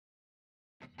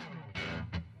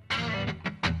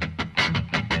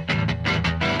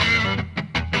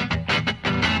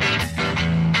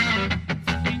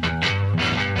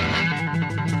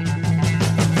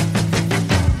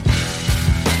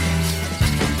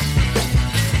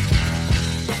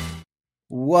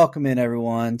welcome in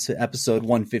everyone to episode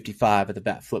 155 of the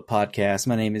Bat Flip Podcast.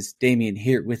 My name is Damian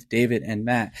here with David and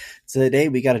Matt. Today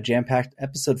we got a jam-packed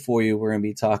episode for you. We're going to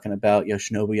be talking about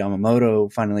Yoshinobu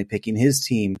Yamamoto finally picking his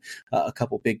team, a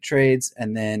couple big trades,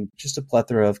 and then just a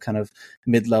plethora of kind of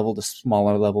mid-level to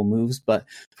smaller level moves. But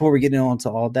before we get into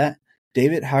all that,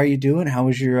 David, how are you doing? How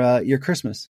was your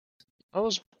Christmas? It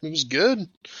was good.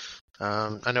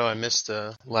 I know I missed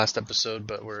the last episode,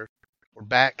 but we're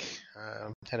back.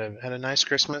 Had a nice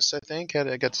Christmas. I think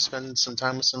I got to spend some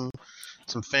time with some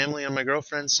family on my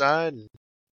girlfriend's side. And,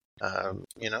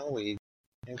 we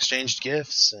exchanged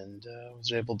gifts and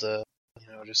was able to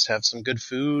just have some good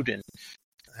food and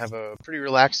have a pretty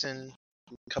relaxing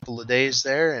couple of days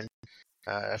there. And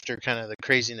after kind of the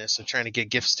craziness of trying to get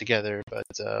gifts together, but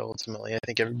ultimately I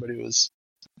think everybody was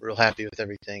real happy with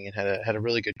everything and had a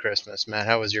really good Christmas. Matt,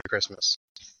 how was your Christmas?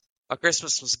 My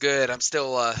Christmas was good. I'm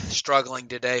still struggling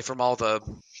today from all the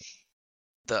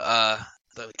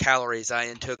calories I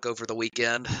intook over the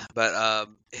weekend, but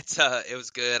it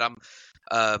was good.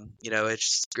 It's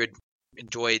just good.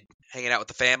 Enjoyed hanging out with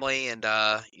the family and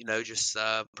just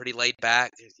pretty laid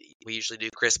back. We usually do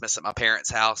Christmas at my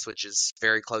parents' house, which is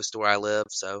very close to where I live,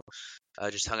 so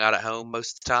just hung out at home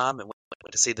most of the time and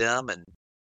went to see them, and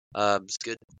it's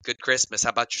good Christmas. How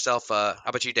about yourself? How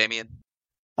about you, Damien?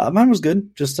 Mine was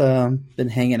good. Just been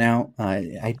hanging out.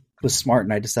 I was smart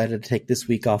and I decided to take this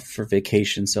week off for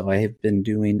vacation, so I have been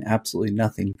doing absolutely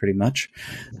nothing pretty much.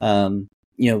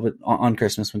 But on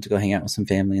Christmas went to go hang out with some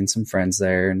family and some friends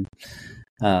there, and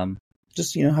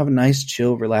just have a nice,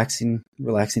 chill, relaxing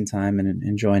time and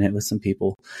enjoying it with some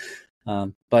people.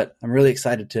 But I'm really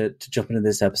excited to jump into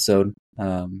this episode.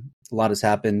 A lot has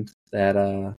happened that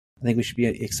I think we should be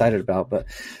excited about, but.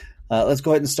 Let's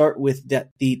go ahead and start with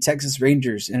that. The Texas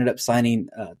Rangers ended up signing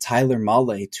Tyler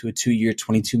Mahle to a 2-year,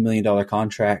 $22 million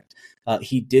contract.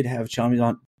 He did have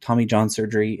Tommy John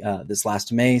surgery this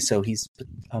last May, so he's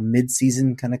a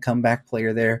mid-season kind of comeback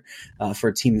player there for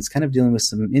a team that's kind of dealing with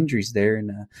some injuries there.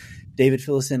 And David,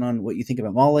 fill us in on what you think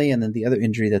about Mahle and then the other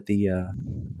injury that the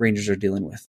Rangers are dealing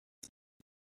with.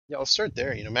 Yeah, I'll start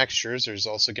there. Max Scherzer is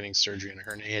also getting surgery on a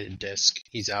herniated disc.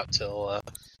 He's out till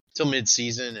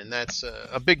mid-season, and that's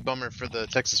a big bummer for the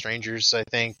Texas Rangers, I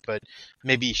think, but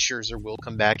maybe Scherzer will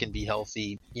come back and be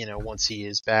healthy, once he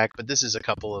is back. But this is a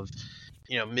couple of,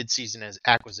 mid-season as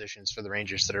acquisitions for the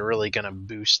Rangers that are really going to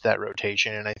boost that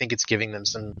rotation, and I think it's giving them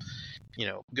some,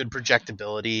 good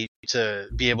projectability to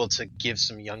be able to give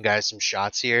some young guys some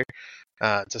shots here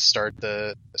to start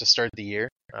the year.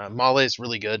 Mahle is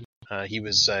really good. He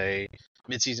was a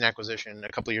mid-season acquisition a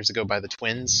couple years ago by the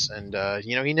Twins, and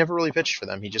he never really pitched for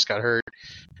them. He just got hurt,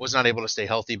 was not able to stay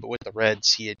healthy, but with the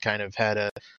Reds he had kind of had a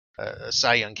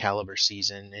Cy Young caliber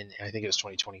season, and I think it was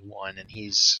 2021, and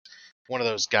he's one of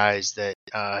those guys that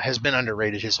has been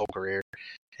underrated his whole career.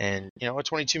 And a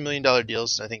 $22 million deal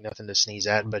is, I think, nothing to sneeze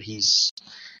at, but he's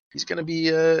going to be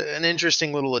an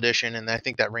interesting little addition, and I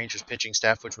think that Rangers pitching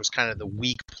staff, which was kind of the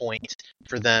weak point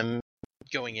for them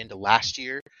going into last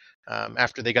year,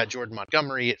 after they got Jordan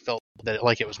Montgomery, it felt that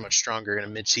it was much stronger in a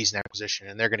mid-season acquisition,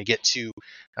 and they're going to get two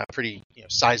pretty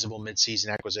sizable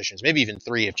mid-season acquisitions, maybe even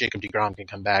three if Jacob deGrom can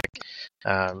come back.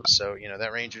 So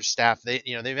that Rangers staff, they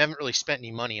haven't really spent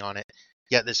any money on it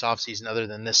yet this offseason other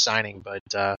than this signing, but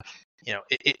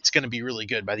it's going to be really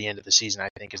good by the end of the season, I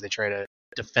think, as they try to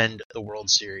defend the World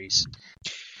Series.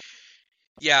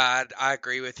 Yeah, I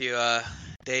agree with you,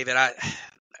 David. I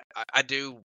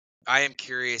am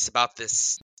curious about their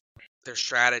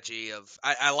strategy of.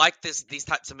 I like these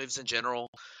types of moves in general,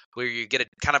 where you get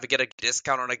a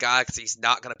discount on a guy because he's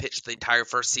not going to pitch the entire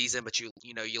first season, but you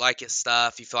like his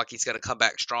stuff, you feel like he's going to come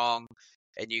back strong,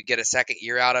 and you get a second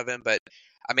year out of him. But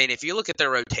I mean, if you look at their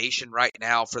rotation right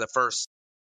now for the first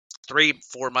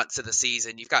 3-4 months of the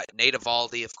season, you've got Nate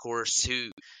Eovaldi, of course,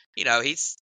 who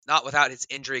he's not without his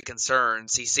injury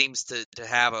concerns. He seems to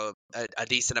have a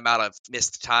decent amount of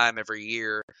missed time every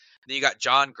year. Then you got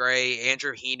John Gray,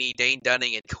 Andrew Heaney, Dane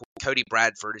Dunning, and Cody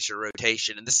Bradford as your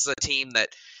rotation. And this is a team that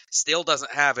still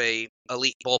doesn't have a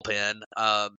elite bullpen.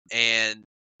 And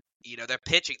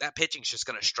that pitching's just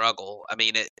going to struggle. I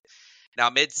mean, now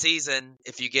mid-season,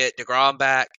 if you get DeGrom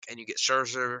back and you get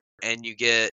Scherzer and you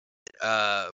get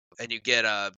Mahle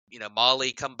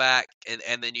come back,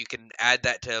 and then you can add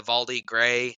that to Eovaldi,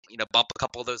 Gray, bump a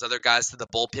couple of those other guys to the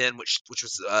bullpen, which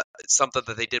was something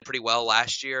that they did pretty well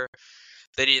last year.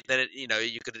 Then you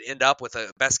could end up with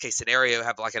a best case scenario,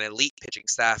 have like an elite pitching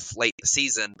staff late in the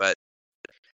season. But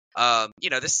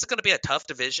this is going to be a tough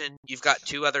division. You've got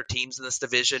two other teams in this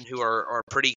division who are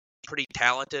pretty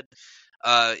talented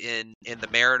in the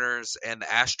Mariners and the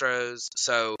Astros.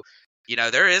 So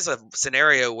there is a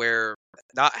scenario where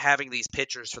not having these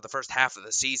pitchers for the first half of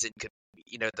the season could,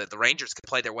 the Rangers could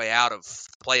play their way out of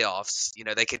the playoffs.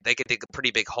 They could dig a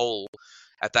pretty big hole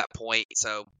at that point.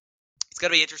 So it's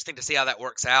going to be interesting to see how that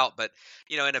works out. But,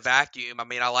 in a vacuum, I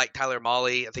mean, I like Tyler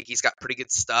Mahle. I think he's got pretty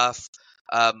good stuff.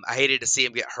 I hated to see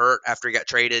him get hurt after he got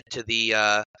traded to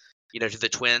the to the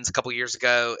Twins a couple years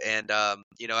ago. And,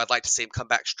 I'd like to see him come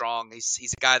back strong.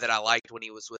 He's a guy that I liked when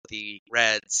he was with the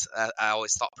Reds. I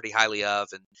always thought pretty highly of.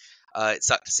 And it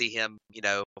sucked to see him,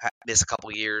 miss a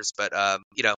couple years. But,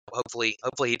 hopefully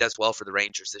he does well for the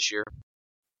Rangers this year.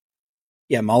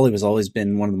 Yeah, Mahle has always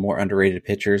been one of the more underrated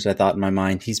pitchers, I thought, in my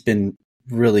mind. He's been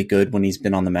really good when he's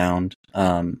been on the mound.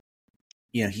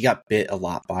 He got bit a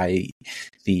lot by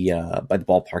the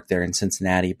ballpark there in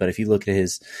Cincinnati. But if you look at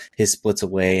his splits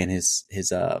away and his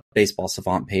baseball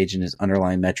savant page and his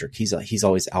underlying metric, he's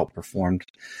always outperformed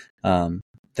them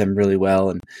really well.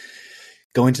 And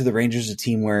going to the Rangers, a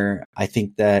team where I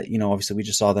think that, obviously we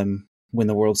just saw them win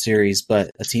the World Series,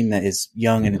 but a team that is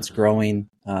young and it's growing.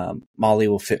 Mahle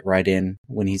will fit right in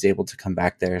when he's able to come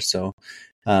back there. So,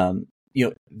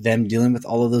 them dealing with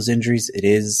all of those injuries, it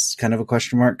is kind of a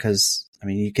question mark because, I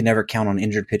mean, you can never count on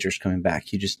injured pitchers coming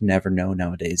back. You just never know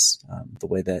nowadays, the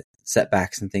way that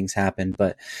setbacks and things happen.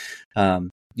 But,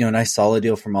 nice solid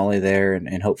deal for Mahle there,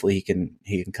 and hopefully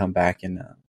he can come back and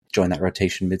join that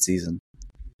rotation midseason.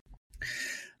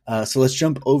 So let's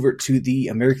jump over to the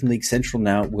American League Central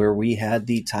now, where we had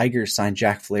the Tigers sign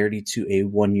Jack Flaherty to a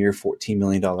 1-year, $14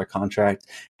 million contract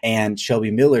and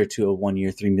Shelby Miller to a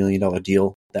 1-year, $3 million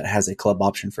deal that has a club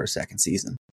option for a second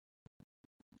season.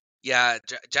 Yeah,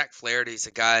 Jack Flaherty's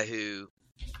a guy who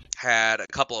had a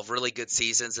couple of really good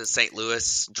seasons in St.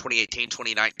 Louis in 2018,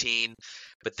 2019,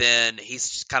 but then he's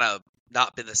just kind of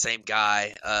not been the same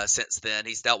guy since then.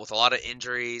 He's dealt with a lot of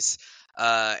injuries.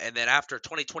 And then after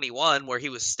 2021, where he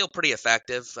was still pretty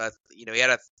effective, he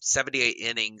had 78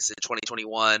 innings in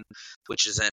 2021, which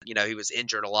isn't, he was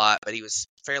injured a lot, but he was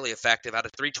fairly effective. Had a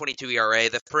 3.22 ERA.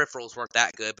 The peripherals weren't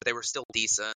that good, but they were still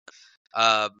decent.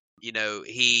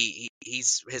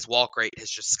 His walk rate has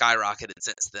just skyrocketed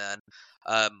since then.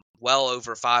 Well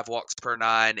over 5 walks per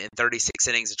 9 in 36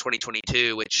 innings in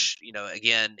 2022, which,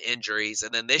 again, injuries.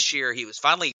 And then this year he was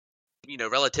finally,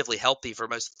 relatively healthy for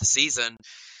most of the season.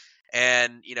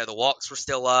 And, the walks were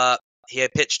still up. He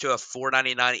had pitched to a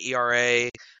 4.99 ERA.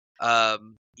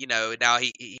 Now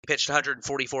he pitched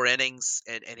 144 innings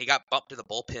and he got bumped to the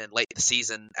bullpen late in the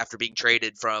season after being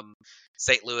traded from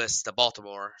St. Louis to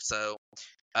Baltimore. So,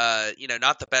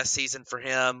 not the best season for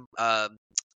him. I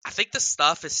think the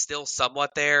stuff is still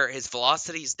somewhat there. His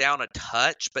velocity is down a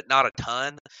touch, but not a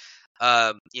ton.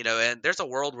 And there's a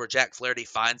world where Jack Flaherty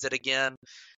finds it again.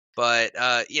 But,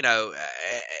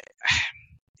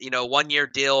 1-year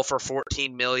deal for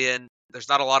 $14 million. There's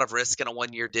not a lot of risk in a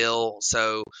 1-year deal.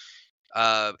 So,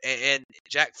 and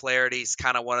Jack Flaherty's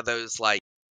kind of one of those, like,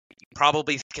 you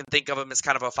probably can think of him as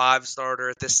kind of a 5-starter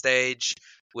at this stage,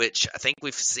 which I think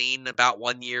we've seen about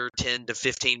 1 year, 10 to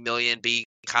 15 million be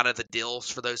kind of the deals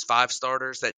for those 5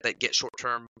 starters that get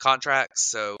short-term contracts.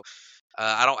 So,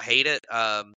 I don't hate it.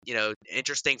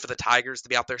 Interesting for the Tigers to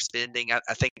be out there spending.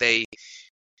 I think they,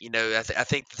 I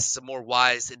think this is a more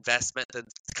wise investment than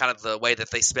kind of the way that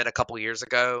they spent a couple years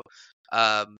ago.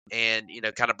 And,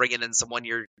 kind of bringing in some one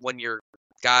year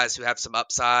guys who have some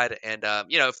upside. And,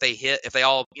 if they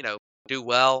all, do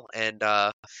well and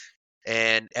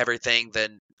everything,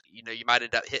 then, you might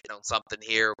end up hitting on something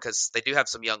here because they do have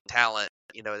some young talent,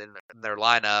 in their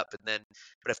lineup. But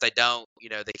if they don't,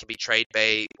 they can be trade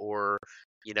bait or,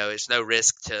 there's no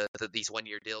risk to these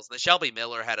 1-year deals. And the Shelby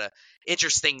Miller had a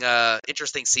interesting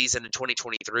season in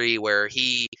 2023 where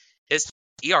his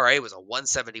ERA was a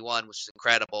 1.71, which is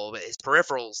incredible, but his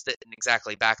peripherals didn't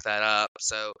exactly back that up.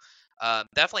 So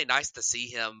definitely nice to see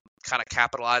him kind of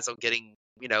capitalize on getting,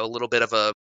 a little bit of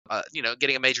a,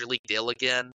 getting a major league deal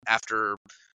again after,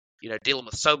 dealing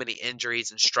with so many injuries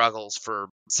and struggles for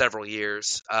several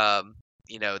years.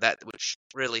 That which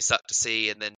really sucked to see.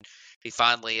 And then he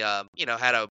finally,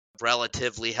 had a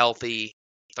relatively healthy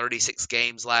 36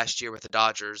 games last year with the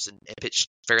Dodgers and pitched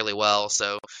fairly well.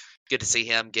 So good to see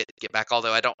him get back.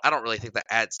 Although I don't really think that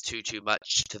adds too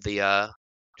much to the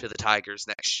Tigers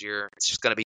next year. It's just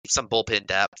going to be some bullpen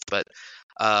depth, but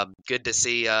good to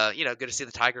see good to see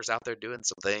the Tigers out there doing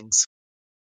some things.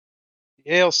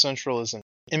 The AL Central is an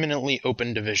imminently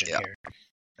open division here.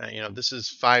 This is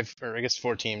 4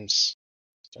 teams.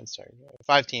 Sorry,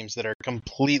 5 teams that are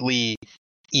completely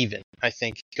even, I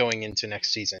think, going into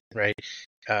next season, right?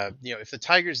 If the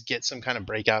Tigers get some kind of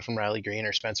breakout from Riley Green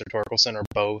or Spencer Torkelson or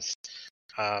both,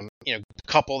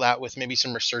 Couple that with maybe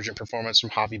some resurgent performance from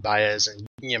Javi Baez, and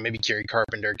maybe Kerry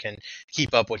Carpenter can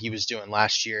keep up what he was doing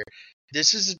last year.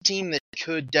 This is a team that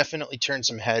could definitely turn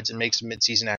some heads and make some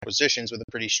midseason acquisitions with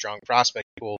a pretty strong prospect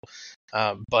pool.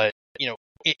 But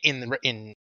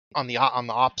on the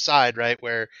op side, right,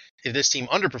 where if this team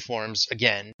underperforms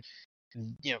again,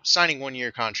 signing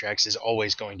 1-year contracts is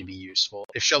always going to be useful.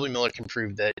 If Shelby Miller can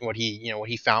prove that what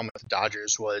he found with the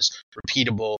Dodgers was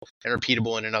repeatable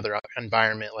in another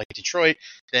environment like Detroit,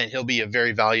 then he'll be a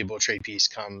very valuable trade piece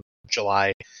come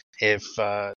July. If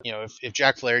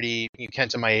Jack Flaherty,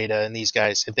 Kenta Maeda, and these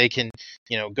guys, if they can,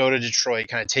 go to Detroit,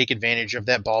 kind of take advantage of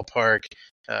that ballpark,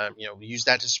 use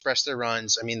that to suppress their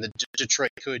runs. I mean, the Detroit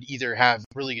could either have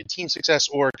really good team success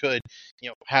or could,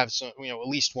 have some, at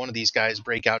least one of these guys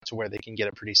break out to where they can get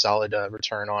a pretty solid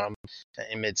return on them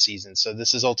in midseason. So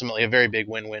this is ultimately a very big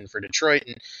win-win for Detroit,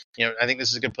 and I think this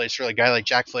is a good place for a guy like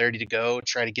Jack Flaherty to go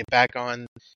try to get back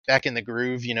in the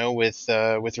groove,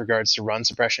 with regards to run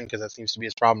suppression, because that seems to be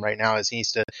his problem right now. Is he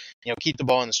needs to, keep the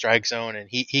ball in the strike zone, and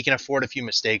he can afford a few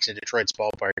mistakes in Detroit's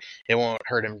ballpark. It won't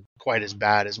hurt him quite as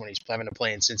bad as when he's having to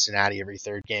play in Cincinnati every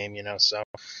third game, So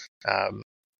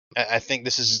I think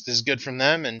this is good from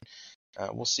them, and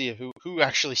we'll see who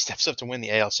actually steps up to win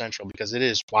the AL Central, because it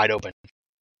is wide open.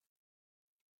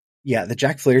 Yeah, the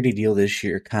Jack Flaherty deal this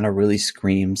year kind of really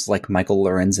screams like Michael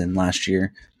Lorenzen last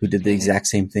year, who did the exact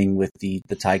same thing with the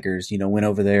Tigers. Went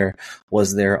over there,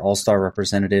 was their all-star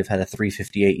representative, had a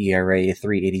 3.58 ERA, a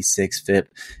 3.86 FIP,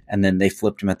 and then they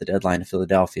flipped him at the deadline to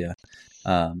Philadelphia.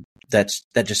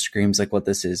 That just screams like what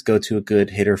this is. Go to a good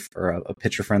hitter or a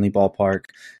pitcher-friendly ballpark,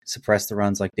 suppress the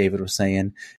runs like David was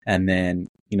saying, and then,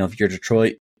 if you're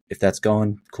Detroit, if that's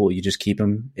going, cool, you just keep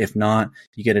him. If not,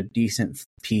 you get a decent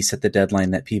piece at the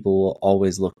deadline that people will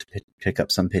always look to pick up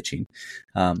some pitching.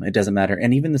 It doesn't matter.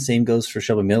 And even the same goes for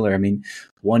Shelby Miller. I mean,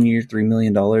 1 year, $3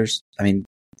 million. I mean,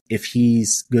 if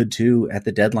he's good too at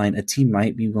the deadline, a team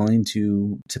might be willing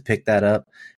to pick that up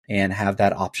and have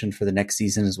that option for the next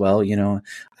season as well.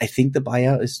 I think the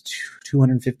buyout is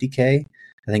 $250K.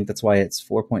 I think that's why it's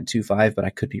 4.25, but I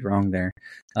could be wrong there.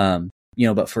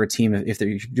 But for a team, if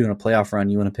they're doing a playoff run,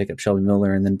 you want to pick up Shelby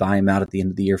Miller and then buy him out at the end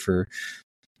of the year for,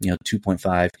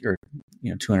 2.5 or,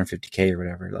 250K or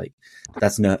whatever. Like,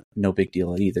 that's no big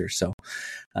deal either. So,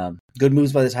 good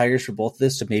moves by the Tigers for both of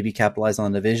this to maybe capitalize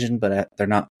on the division, but they're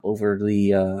not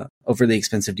overly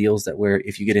expensive deals that where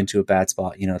if you get into a bad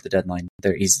spot, at the deadline,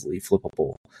 they're easily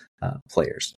flippable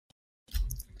players.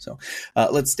 So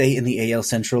let's stay in the AL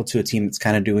Central to a team that's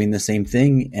kind of doing the same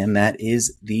thing, and that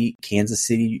is the Kansas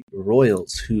City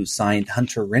Royals, who signed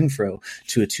Hunter Renfroe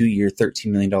to a 2-year, $13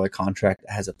 million contract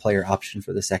that has a player option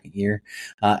for the second year,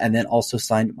 and then also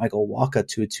signed Michael Wacha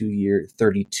to a 2-year,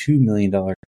 $32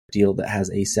 million deal that has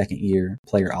a second-year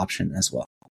player option as well.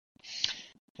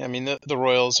 I mean, the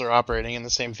Royals are operating in the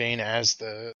same vein as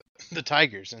the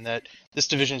Tigers, in that this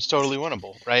division is totally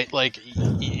winnable, right? Like,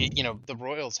 the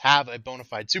Royals have a bona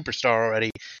fide superstar already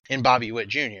in Bobby Witt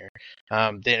Jr.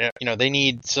 They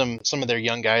need some of their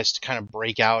young guys to kind of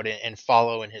break out and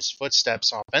follow in his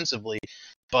footsteps offensively,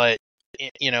 but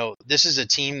this is a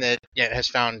team that has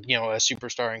found, a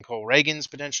superstar in Cole Reagans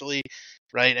potentially,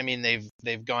 right? I mean,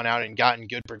 they've gone out and gotten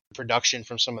good production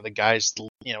from some of the guys,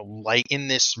 like in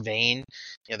this vein.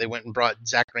 They went and brought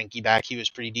Zach Greinke back. He was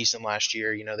pretty decent last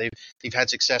year. They've had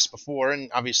success before, and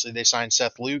obviously they signed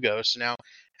Seth Lugo. So now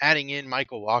adding in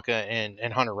Michael Wacha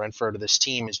and Hunter Renfroe to this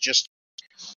team is just,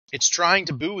 it's trying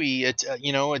to buoy a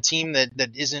team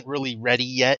that isn't really ready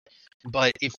yet.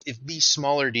 But if these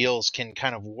smaller deals can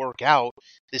kind of work out,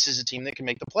 this is a team that can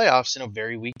make the playoffs in a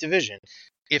very weak division.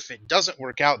 If it doesn't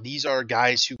work out, these are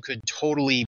guys who could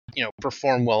totally,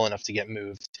 perform well enough to get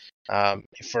moved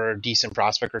for a decent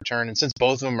prospect return. And since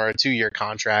both of them are a 2-year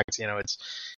contract, it's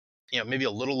maybe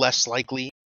a little less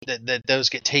likely that those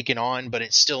get taken on, but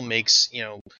it still makes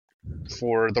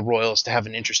for the Royals to have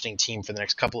an interesting team for the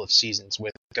next couple of seasons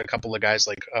with a couple of guys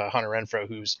like Hunter Renfroe,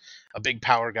 who's a big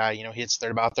power guy. He hits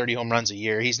about 30 home runs a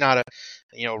year. He's not a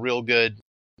real good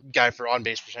guy for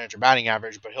on-base percentage or batting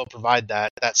average, but he'll provide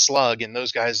that slug, and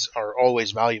those guys are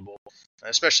always valuable,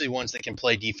 especially ones that can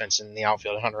play defense in the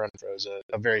outfield. Hunter Renfroe is a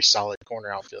very solid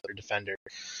corner outfielder defender.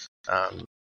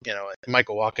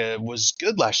 Michael Wacha was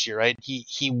good last year, right?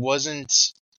 He wasn't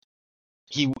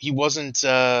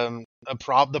the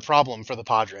problem for the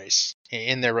Padres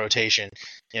in their rotation.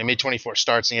 Made 24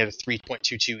 starts and he had a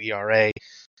 3.22 ERA.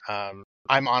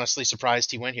 I'm honestly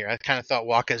surprised he went here. I kind of thought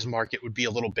Wacha's market would be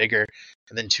a little bigger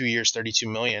than 2 years, $32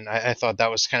 million. I thought that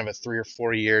was kind of a 3 or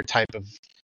 4 year type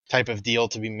of deal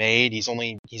to be made. He's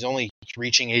only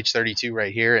reaching age 32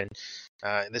 right here, and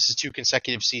This is 2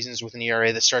 consecutive seasons with an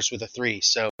ERA that starts with a 3.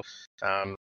 So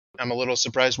I'm a little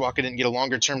surprised Walker didn't get a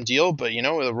longer-term deal, but,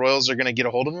 the Royals are going to get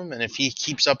a hold of him, and if he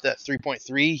keeps up that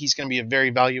 3.3, he's going to be a very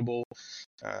valuable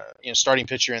starting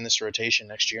pitcher in this rotation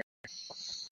next year.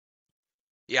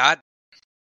 Yeah,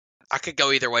 I could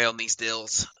go either way on these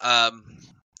deals.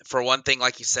 For one thing,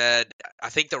 like you said, I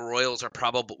think the Royals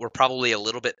were probably a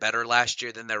little bit better last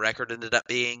year than their record ended up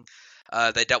being.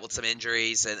 They dealt with some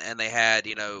injuries, and they had,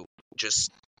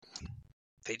 just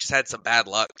had some bad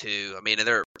luck too. I mean,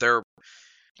 they're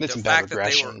some bad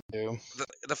regression too.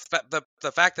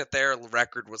 The fact that their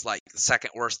record was like the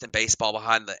second worst in baseball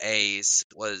behind the A's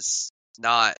was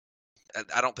not.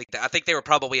 I think they were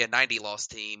probably a 90-loss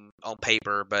team on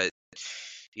paper, but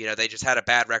they just had a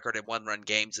bad record in 1-run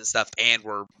games and stuff, and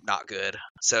were not good.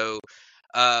 So,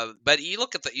 but you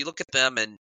look at them,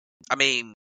 and I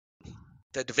mean,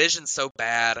 the division's so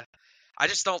bad. I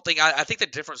just don't think. I think the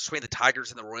difference between the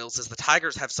Tigers and the Royals is the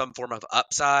Tigers have some form of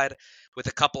upside with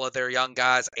a couple of their young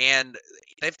guys, and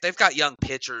they've got young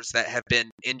pitchers that have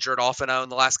been injured off and on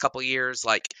the last couple of years.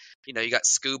 Like, you got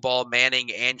Screwball,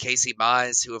 Manning, and Casey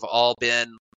Mize, who have all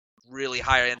been really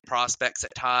high-end prospects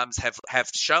at times, have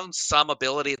shown some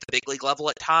ability at the big league level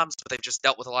at times, but they've just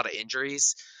dealt with a lot of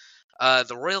injuries.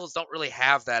 The Royals don't really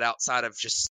have that outside of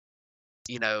just,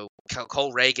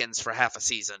 Cole Reagans for half a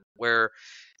season, where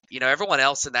everyone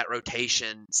else in that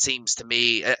rotation seems to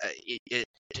me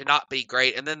to not be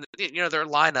great. And then, their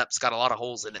lineup's got a lot of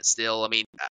holes in it still. I mean,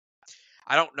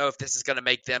 I don't know if this is going to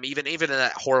make them, even in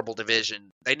that horrible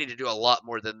division, they need to do a lot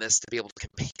more than this to be able to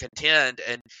contend.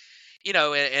 And,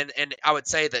 and I would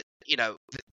say that,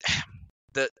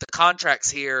 the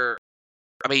contracts here,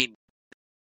 I mean,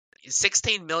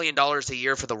 $16 million a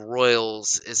year for the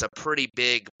Royals is a pretty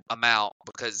big amount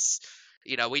because,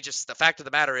 the fact of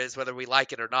the matter is, whether we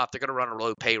like it or not, they're going to run a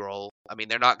low payroll. I mean,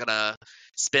 they're not going to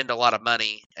spend a lot of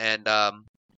money. And,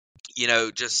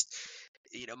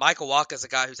 Michael Wacha is a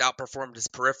guy who's outperformed his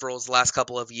peripherals the last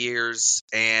couple of years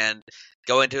and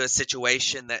go into a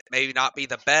situation that maybe not be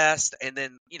the best. And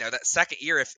then, that second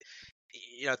year, if,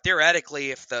 theoretically,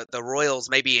 if the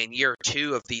Royals maybe in year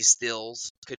 2 of these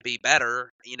deals could be better,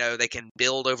 they can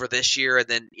build over this year and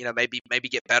then, maybe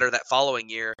get better that following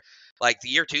year. Like, the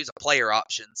year 2 is a player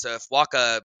option. So if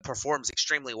Wacha performs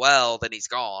extremely well, then he's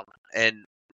gone. And,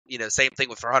 same thing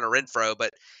with for Hunter Renfroe. But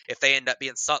if they end up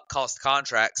being sunk cost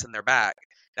contracts and they're back.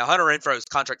 Now, Hunter Renfroe's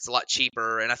contract's a lot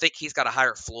cheaper, and I think he's got a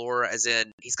higher floor, as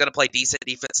in he's going to play decent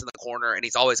defense in the corner, and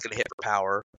he's always going to hit for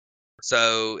power.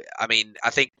 So, I mean, I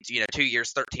think, 2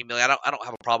 years, $13 million. I don't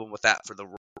have a problem with that for the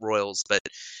Royals, but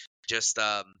just,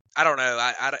 I don't know.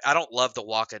 I don't love the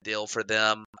Wacha deal for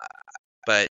them,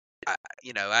 but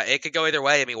it could go either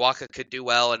way. I mean, Wacha could do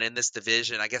well, and in this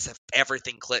division, I guess if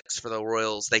everything clicks for the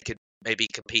Royals, they could maybe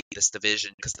compete this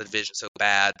division because the division's so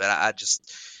bad. But I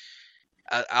just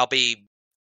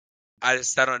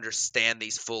don't understand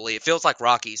these fully. It feels like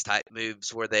Rockies type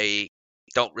moves where they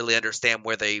don't really understand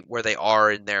where they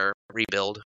are in their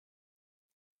rebuild.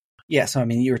 Yeah, so I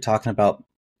mean, you were talking about,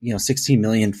 $16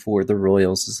 million for the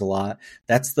Royals is a lot.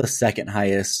 That's the second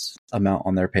highest amount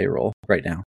on their payroll right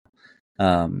now.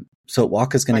 So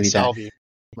Wacha's going to be Salvi,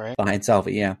 right? Behind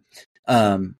Salvi, yeah.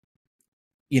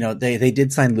 They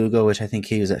did sign Lugo, which I think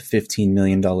he was at $15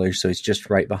 million, so he's just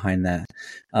right behind that,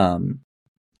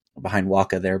 behind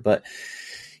Wacha there. But,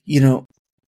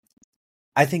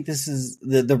 I think this is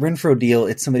the Renfroe deal.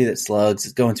 It's somebody that slugs.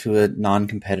 It's going to a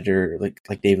non-competitor,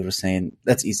 like David was saying.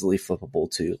 That's easily flippable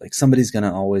too. Like, somebody's going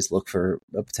to always look for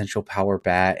a potential power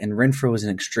bat, and Renfroe is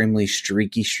an extremely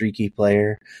streaky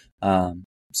player.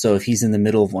 So if he's in the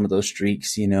middle of one of those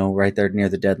streaks, right there near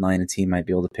the deadline, a team might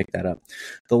be able to pick that up.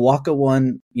 The Wacha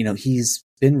one, he's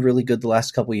been really good the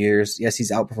last couple of years. Yes,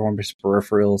 he's outperformed his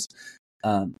peripherals.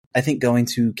 I think going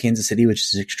to Kansas City, which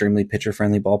is an extremely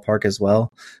pitcher-friendly ballpark as well,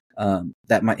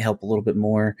 that might help a little bit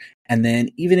more. And then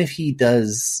even if he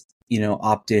does,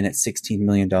 opt in at $16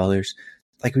 million,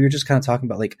 like we were just kind of talking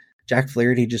about, like Jack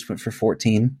Flaherty just went for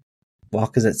 14,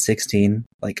 Wacha's at 16.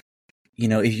 Like,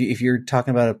 if you're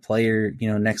talking about a player,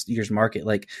 next year's market,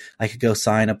 like I could go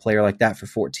sign a player like that for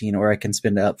 14, or I can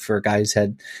spend it up for a guy who's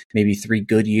had maybe 3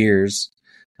 good years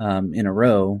in a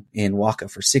row in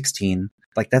Wacha for 16.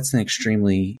 Like, that's an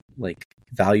extremely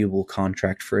valuable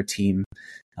contract for a team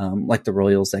like the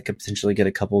Royals that could potentially get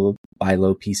a couple of buy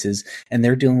low pieces, and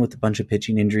they're dealing with a bunch of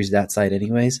pitching injuries that side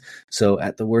anyways. So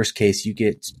at the worst case, you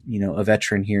get a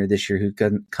veteran here this year who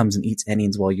comes and eats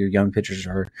innings while your young pitchers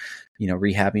are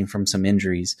rehabbing from some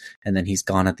injuries, and then he's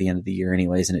gone at the end of the year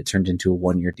anyways, and it turned into a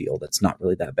 1-year deal. That's not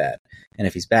really that bad. And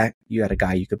if he's back, you got a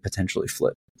guy you could potentially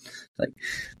flip. Like,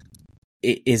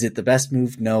 is it the best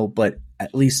move? No, but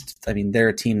at least, I mean, they're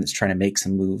a team that's trying to make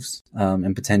some moves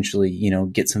and potentially,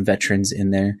 get some veterans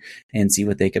in there and see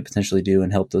what they could potentially do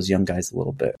and help those young guys a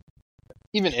little bit.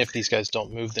 Even if these guys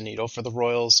don't move the needle for the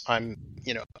Royals,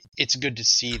 it's good to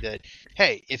see that,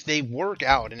 hey, if they work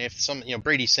out and if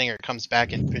Brady Singer comes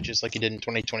back and pitches like he did in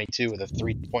 2022 with a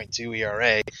 3.2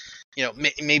 ERA,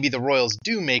 maybe the Royals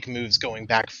do make moves going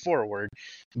back forward,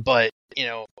 but,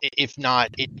 if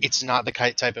not, it's not the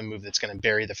type of move that's going to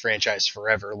bury the franchise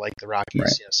forever like the Rockies,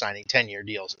 Right. Signing 10-year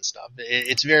deals and stuff.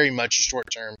 It's very much a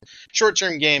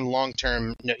short-term game,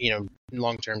 long-term,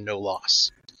 no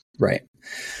loss. Right.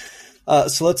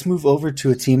 So let's move over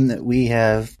to a team that we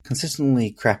have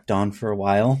consistently crapped on for a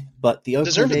while, but the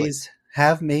Oakland A's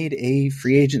have made a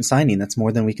free agent signing. That's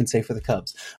more than we can say for the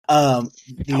Cubs.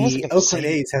 The Oakland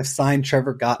A's have signed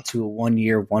Trevor Gott to a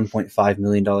 1-year, $1.5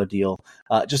 million deal.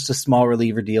 Just a small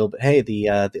reliever deal, but hey, the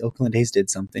Oakland A's did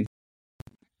something.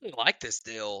 I like this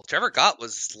deal. Trevor Gott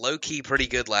was low-key pretty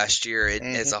good last year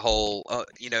as a whole.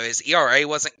 His ERA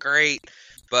wasn't great,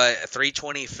 but a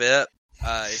 3.20 FIP.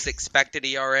 His expected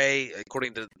ERA,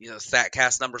 according to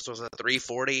Statcast numbers, was a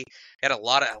 3.40. Had a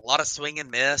lot of swing and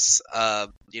miss.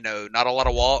 Not a lot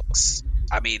of walks.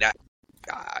 I mean,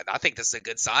 I think this is a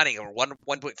good signing. Or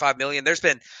 $1.5 million. There's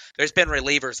been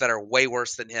relievers that are way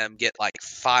worse than him get like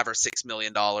 $5 or $6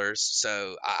 million.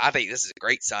 So I think this is a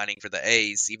great signing for the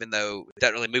A's, even though it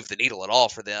doesn't really move the needle at all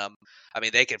for them. I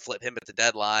mean, they can flip him at the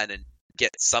deadline and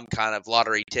get some kind of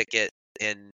lottery ticket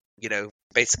and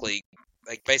basically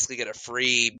get a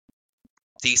free,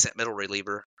 decent middle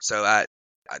reliever. So I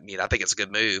think it's a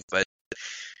good move, but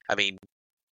I mean,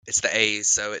 it's the A's,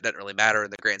 so it doesn't really matter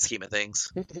in the grand scheme of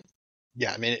things.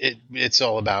 Yeah, I mean, it's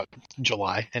all about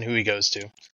July and who he goes to,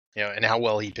 and how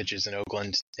well he pitches in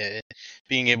Oakland.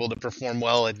 Being able to perform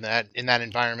well in that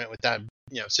environment with that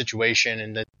situation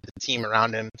and the team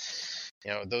around him.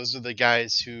 Those are the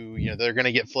guys who they're going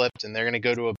to get flipped and they're going to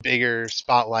go to a bigger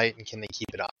spotlight, and can they keep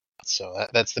it up? So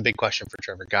that's the big question for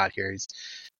Trevor Gott here. I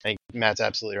think Matt's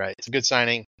absolutely right. It's a good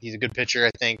signing. He's a good pitcher,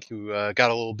 I think, who got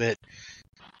a little bit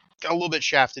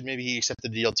shafted. Maybe he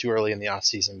accepted the deal too early in the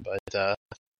offseason, but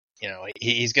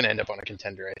he's going to end up on a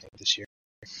contender, I think, this year.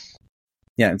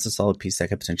 Yeah, it's a solid piece that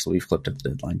could potentially be flipped at the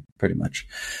deadline, pretty much.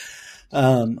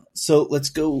 So let's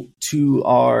go to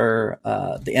our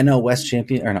the NL West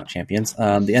champion, or not champions,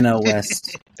 the NL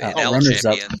West runners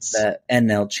up, the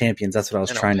NL champions. That's what I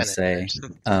was trying to say.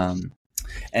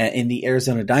 In the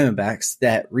Arizona Diamondbacks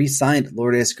that re-signed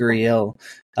Lourdes Gurriel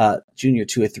Jr.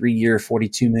 to a 3-year,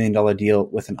 $42 million deal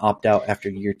with an opt-out after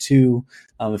year 2.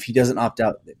 If he doesn't opt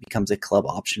out, it becomes a club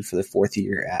option for the 4th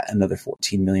year at another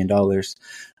 $14 million.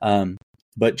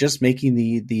 But just making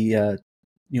the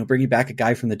bringing back a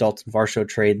guy from the Dalton Varsho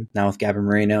trade now with Gavin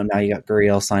Moreno. Now you got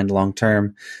Gurriel signed long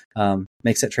term.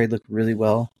 Makes that trade look really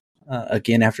well.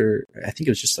 Again, after I think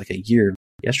it was just like a year.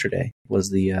 Yesterday was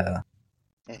the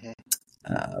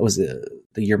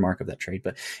year mark of that trade.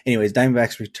 But anyways,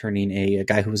 Diamondbacks returning a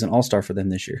guy who was an all-star for them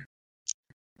this year.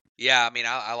 Yeah, I mean,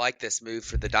 I like this move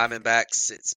for the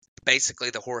Diamondbacks. It's basically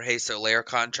the Jorge Soler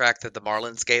contract that the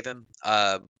Marlins gave him.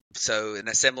 So in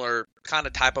a similar kind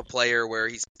of type of player where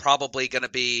he's probably going to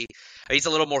be, he's a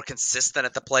little more consistent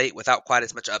at the plate without quite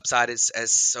as much upside as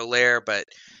Soler, but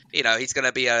he's going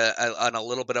to be a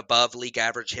little bit above league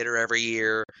average hitter every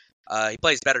year. He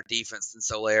plays better defense than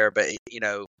Soler, but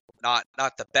not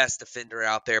the best defender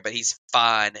out there, but he's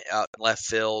fine out in left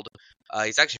field.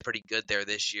 He's actually pretty good there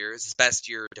this year. It's his best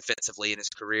year defensively in his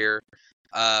career.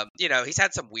 He's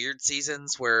had some weird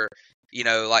seasons where,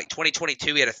 like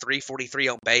 2022, he had a 343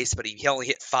 on base, but he only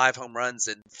hit 5 home runs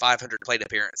and 500 plate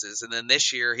appearances. And then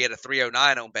this year, he had a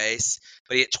 309 on base,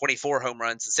 but he hit 24 home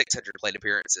runs and 600 plate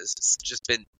appearances. It's just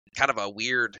been kind of a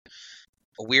weird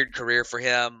career for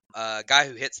him. A guy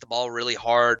who hits the ball really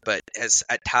hard, but has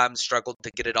at times struggled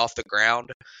to get it off the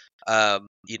ground.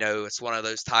 It's one of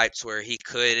those types where he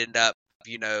could end up,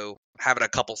 having a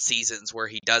couple seasons where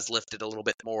he does lift it a little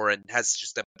bit more and has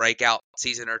just a breakout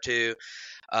season or two.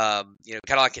 Kind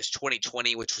of like his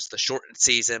 2020, which was the shortened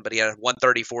season, but he had a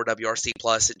 134 WRC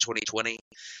plus in 2020.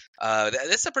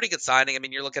 This is a pretty good signing. I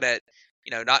mean, you're looking at,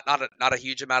 not a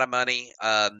huge amount of money.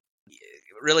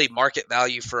 Really market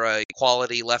value for a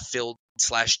quality left field /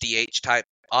 DH type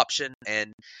option.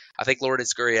 And I think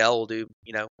Lourdes Gurriel will do,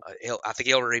 I think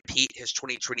he'll repeat his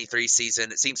 2023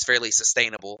 season. It seems fairly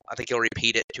sustainable. I think he'll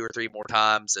repeat it 2 or 3 more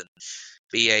times and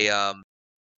be a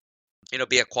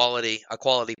quality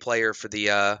player for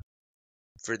the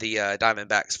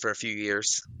Diamondbacks for a few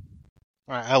years.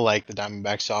 I like the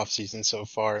Diamondbacks offseason so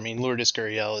far. I mean, Lourdes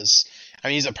Gurriel is I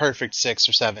mean, he's a perfect 6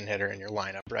 or 7 hitter in your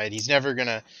lineup, right? He's never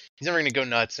gonna go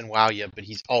nuts and wow you, but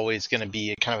he's always gonna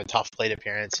be a kind of a tough plate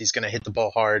appearance. He's gonna hit the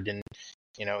ball hard, and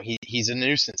he's a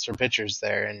nuisance for pitchers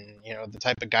there, and the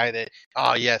type of guy that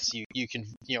yes, you can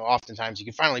oftentimes you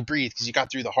can finally breathe because you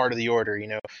got through the heart of the order.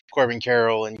 Corbin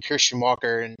Carroll and Christian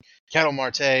Walker and Ketel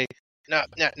Marte.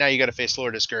 Now you got to face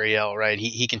Lourdes Gurriel, right?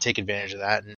 He can take advantage of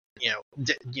that,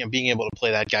 and being able to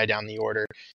play that guy down the order,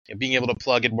 being able to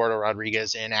plug Eduardo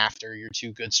Rodriguez in after your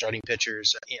 2 good starting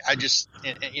pitchers.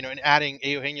 And adding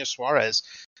Eugenio Suarez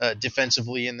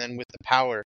defensively, and then with the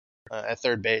power at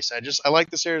third base. I like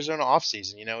this Arizona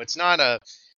offseason. It's not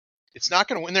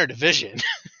going to win their division,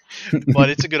 but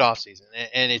it's a good offseason,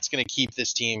 and it's going to keep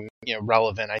this team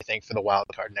relevant, I think, for the wild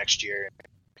card next year.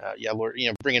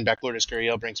 Bringing back Lourdes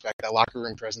Gurriel brings back that locker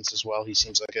room presence as well. He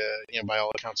seems like by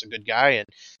all accounts, a good guy,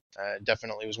 and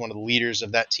definitely was one of the leaders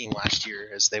of that team last year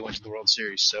as they went to the World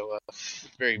Series. So,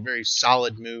 very, very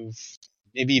solid move,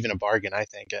 maybe even a bargain, I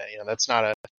think. That's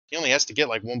not he only has to get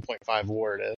like 1.5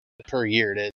 WAR per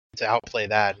year to outplay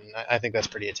that, and I think that's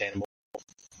pretty attainable.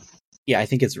 Yeah, I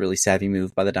think it's a really savvy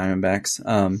move by the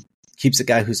Diamondbacks. Keeps a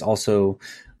guy who's also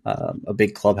a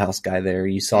big clubhouse guy there.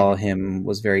 You saw him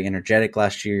was very energetic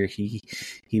last year.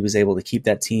 He was able to keep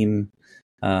that team.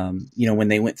 When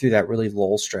they went through that really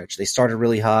lull stretch, they started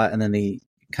really hot and then they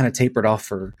kind of tapered off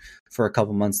for a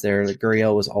couple months there. Like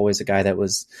Gurriel was always a guy that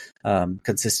was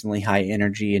consistently high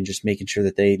energy and just making sure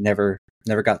that they never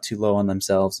got too low on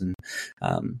themselves, and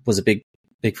was a big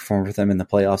performer for them in the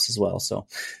playoffs as well. So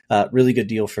really good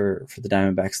deal for the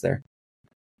Diamondbacks there.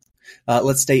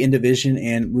 Let's stay in division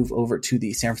and move over to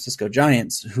the San Francisco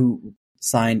Giants, who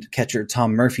signed catcher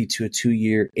Tom Murphy to a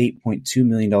 2-year, $8.2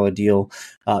 million deal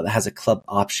that has a club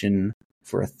option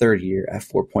for a third year at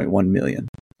 $4.1 million.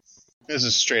 This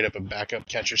is straight up a backup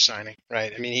catcher signing,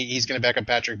 right? I mean, he's going to back up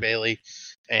Patrick Bailey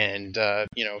and,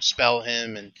 spell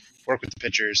him and work with the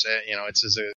pitchers.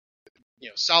 It's a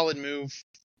solid move.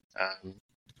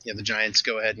 The Giants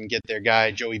go ahead and get their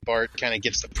guy. Joey Bart kind of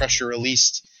gets the pressure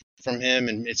released from him,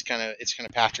 and it's kind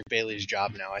of Patrick Bailey's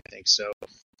job now, I think. So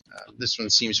this one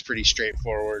seems pretty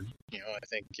straightforward. I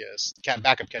think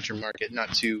backup catcher market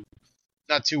not too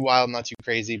wild, not too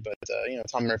crazy, but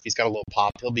Tom Murphy's got a little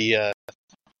pop. He'll be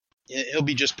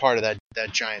just part of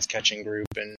that Giants catching group,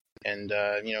 and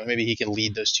maybe he can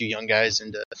lead those 2 young guys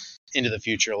into the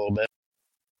future a little bit.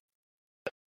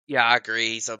 Yeah, I agree.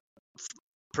 He's a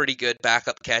pretty good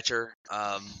backup catcher.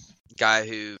 Guy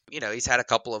who, he's had a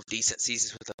couple of decent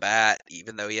seasons with the bat,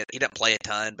 even though he didn't play a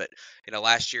ton. But,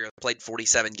 last year played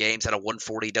 47 games, had a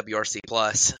 140 WRC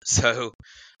plus, so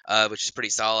which is pretty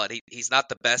solid. He's not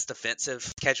the best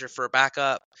defensive catcher for a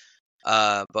backup,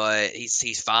 but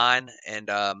he's fine, and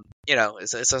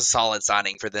it's a solid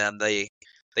signing for them. They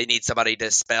need somebody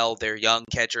to spell their young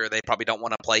catcher. They probably don't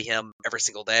want to play him every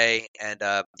single day, and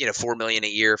 $4 million a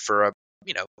year for a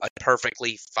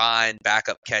perfectly fine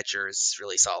backup catcher is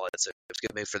really solid. So it's a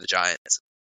good move for the Giants.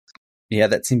 Yeah,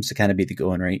 that seems to kind of be the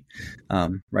going rate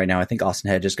right now. I think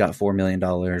Austin Hedges got $4 million.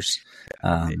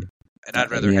 And I'd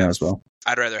rather have as well.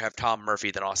 I'd rather have Tom Murphy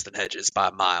than Austin Hedges by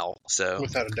a mile. So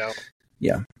without a doubt.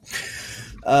 Yeah.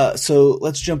 So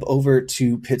let's jump over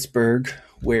to Pittsburgh,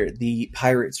 where the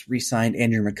Pirates re-signed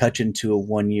Andrew McCutchen to a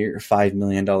 1-year, $5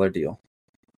 million deal.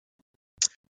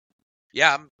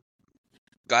 Yeah, I'm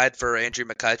glad for Andrew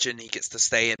McCutchen. He gets to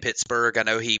stay in Pittsburgh. I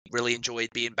know he really enjoyed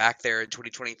being back there in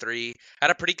 2023. Had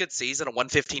a pretty good season, a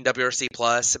 115 WRC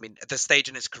plus. I mean, at this stage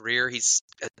in his career, he's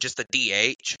just a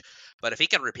DH. But if he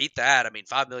can repeat that, I mean,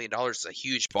 $5 million is a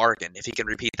huge bargain. If he can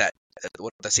repeat that,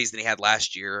 the season he had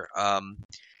last year, I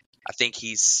think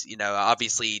he's,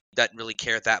 obviously doesn't really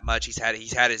care that much. He's had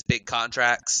his big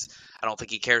contracts. I don't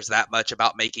think he cares that much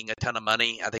about making a ton of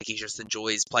money. I think he just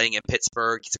enjoys playing in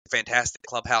Pittsburgh. He's a fantastic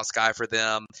clubhouse guy for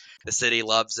them. The city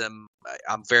loves him.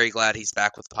 I'm very glad he's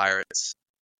back with the Pirates.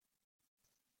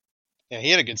 Yeah,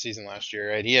 he had a good season last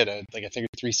year, right? He had I think a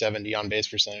 370 on base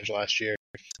percentage last year.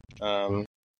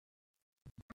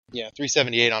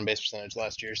 378 on base percentage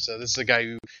last year. So this is a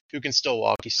guy who can still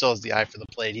walk. He still has the eye for the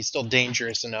plate. He's still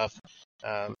dangerous enough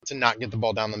to not get the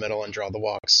ball down the middle and draw the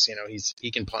walks.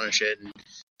 He can punish it.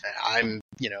 And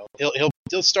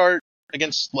he'll start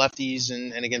against lefties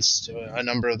and against a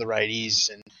number of the righties,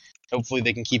 and hopefully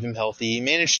they can keep him healthy. He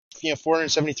managed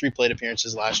 473 plate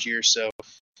appearances last year. So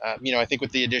I think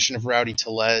with the addition of Rowdy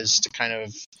Tellez to kind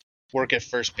of work at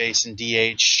first base and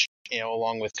DH,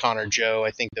 along with Connor Joe, I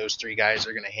think those 3 guys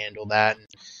are going to handle that. And,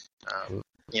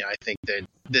 I think that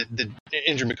the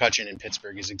Andrew McCutchen in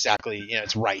Pittsburgh is exactly,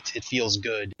 it's right. It feels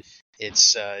good.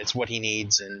 It's what he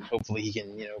needs, and hopefully he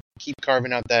can, keep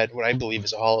carving out that what I believe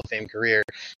is a Hall of Fame career.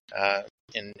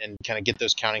 and kind of get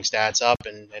those counting stats up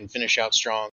and finish out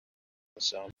strong.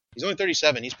 So he's only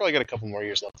 37. He's probably got a couple more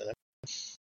years left in him.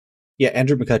 Yeah,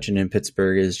 Andrew McCutchen in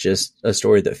Pittsburgh is just a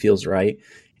story that feels right.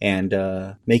 And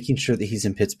making sure that he's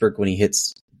in Pittsburgh when he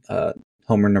hits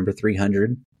homer number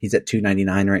 300. He's at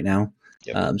 299 right now.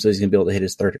 Yep. So he's going to be able to hit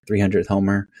his 300th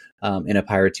homer in a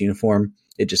Pirates uniform.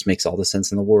 It just makes all the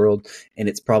sense in the world. And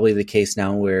it's probably the case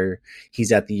now where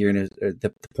he's at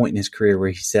the point in his career where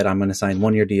he said, I'm going to sign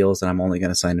 1-year deals and I'm only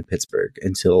going to sign in Pittsburgh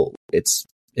until it's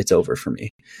over for me.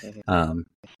 Mm-hmm.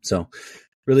 So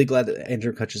really glad that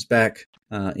Andrew Kutch is back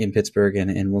in Pittsburgh,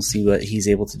 and we'll see what he's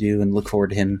able to do and look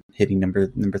forward to him hitting number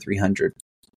 300.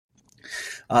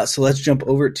 So let's jump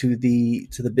over to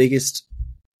the biggest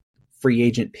free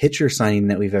agent pitcher signing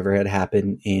that we've ever had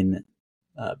happen in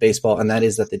baseball, and that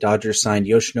is that the Dodgers signed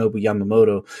Yoshinobu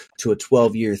Yamamoto to a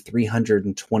 12-year,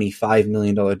 $325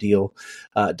 million deal.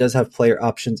 It does have player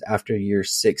options after year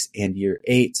 6 and year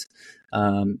 8.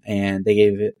 And they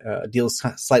gave it deals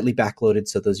slightly backloaded,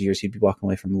 so those years he'd be walking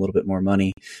away from a little bit more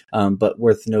money. But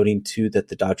worth noting, too, that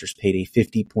the Dodgers paid a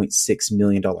 $50.6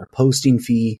 million posting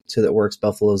fee to the Works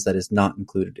Buffaloes that is not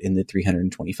included in the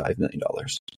 $325 million.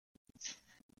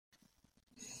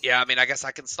 Yeah, I mean, I guess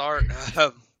I can start.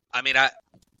 I mean,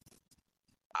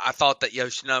 I thought that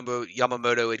Yoshinobu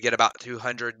Yamamoto would get about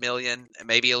 $200 million,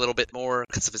 maybe a little bit more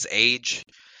because of his age.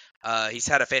 He's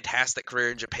had a fantastic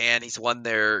career in Japan. He's won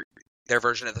their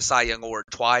version of the Cy Young Award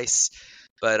twice,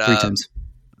 but 3 times.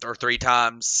 Or 3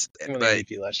 times. But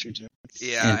MVP last year too.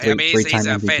 Yeah, I mean he's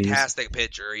a fantastic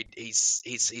pitcher. He's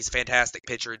a fantastic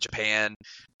pitcher in Japan.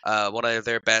 One of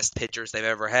their best pitchers they've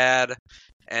ever had,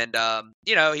 and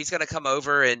he's going to come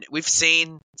over, and we've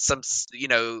seen some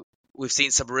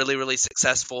really, really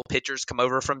successful pitchers come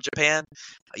over from Japan.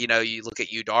 You look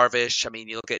at Yu Darvish. I mean,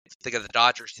 think of the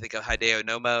Dodgers. You think of Hideo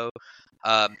Nomo,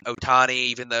 Ohtani,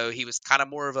 even though he was kind of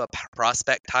more of a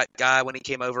prospect type guy when he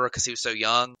came over because he was so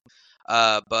young.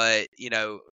 But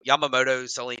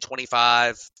Yamamoto's only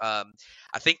 25.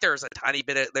 I think there's a tiny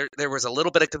bit of there was a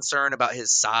little bit of concern about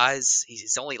his size.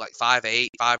 He's only like 5'8",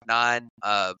 5'9",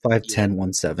 5'10",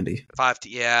 170.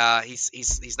 Yeah,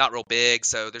 he's not real big,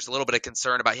 so there's a little bit of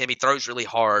concern about him. He throws really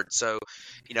hard, so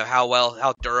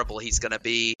how durable he's going to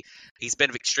be. He's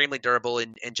been extremely durable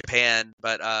in Japan,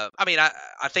 but I mean,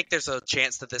 I think there's a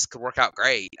chance that this could work out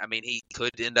great. I mean, he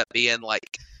could end up being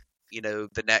like,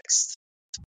 the next,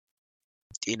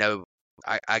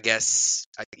 I guess,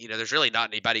 there's really not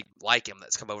anybody like him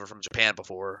that's come over from Japan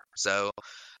before. So,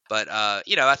 but, I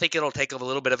think it'll take a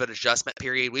little bit of an adjustment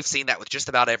period. We've seen that with just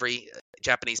about every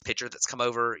Japanese pitcher that's come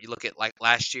over. You look at like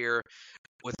last year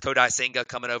with Kodai Senga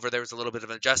coming over, there was a little bit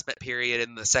of an adjustment period.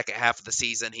 In the second half of the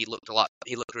season, he looked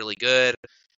really good.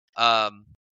 I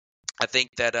think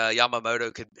that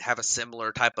Yamamoto could have a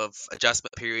similar type of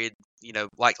adjustment period,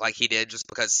 like he did, just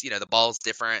because, the ball's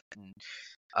different and,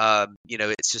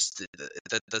 it's just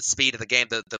the speed of the game.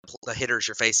 The hitters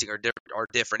you're facing are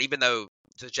different. Even though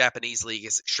the Japanese league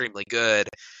is extremely good,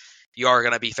 you are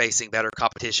going to be facing better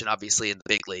competition, obviously, in the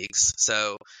big leagues.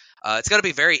 So it's going to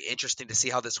be very interesting to see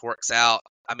how this works out.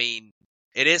 I mean,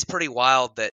 it is pretty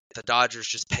wild that the Dodgers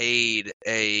just paid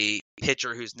a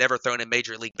pitcher who's never thrown in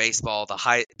Major League Baseball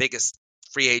the biggest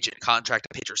free agent contract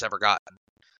a pitcher's ever gotten.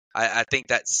 I think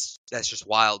that's just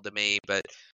wild to me, but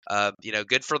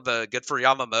good for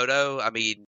Yamamoto. I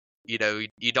mean, you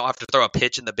don't have to throw a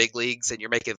pitch in the big leagues, and you're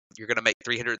going to make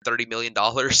 $330 million,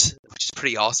 which is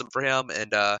pretty awesome for him.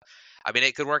 And I mean,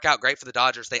 it could work out great for the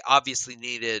Dodgers. They obviously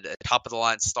needed a top of the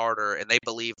line starter, and they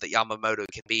believe that Yamamoto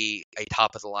can be a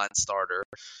top of the line starter.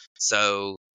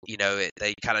 So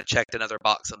they kind of checked another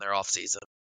box in their offseason.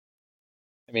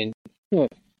 I mean,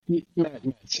 Matt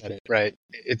said it right.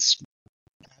 It's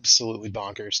absolutely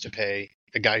bonkers to pay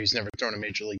a guy who's never thrown a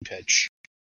major league pitch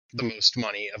the most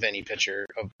money of any pitcher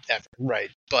of ever, right?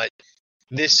 But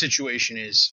this situation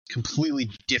is completely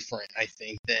different, I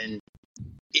think,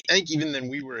 even than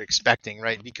we were expecting,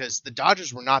 right? Because the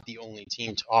Dodgers were not the only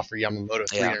team to offer Yamamoto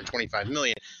 $325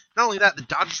 million. Not only that, the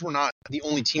Dodgers were not the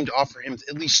only team to offer him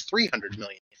at least $300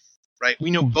 million, right?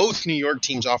 We know both New York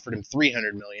teams offered him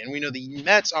 $300 million. We know the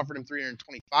Mets offered him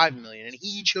 $325 million, and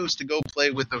he chose to go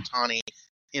play with Ohtani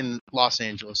in Los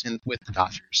Angeles and with the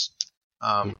Dodgers.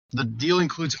 The deal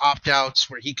includes opt-outs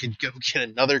where he could go get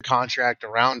another contract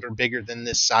around or bigger than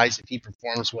this size if he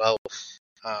performs well.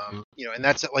 And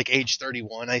that's at like age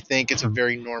 31. I think it's a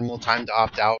very normal time to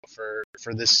opt out for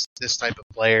this type of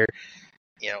player.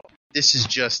 This is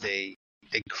just a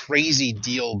crazy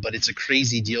deal, but it's a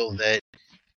crazy deal that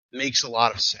makes a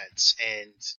lot of sense.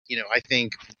 And, I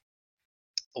think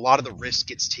a lot of the risk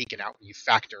gets taken out when you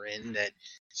factor in that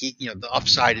the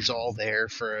upside is all there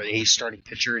for a starting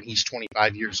pitcher, and he's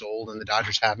 25 years old, and the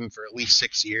Dodgers have him for at least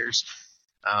 6 years.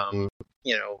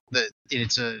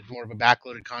 It's a more of a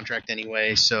backloaded contract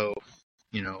anyway, so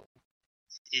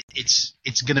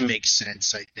it's going to make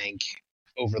sense, I think,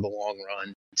 over the long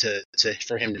run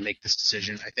for him to make this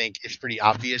decision. I think it's pretty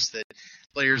obvious that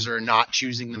players are not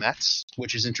choosing the Mets,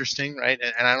 which is interesting, right?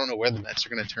 And I don't know where the Mets are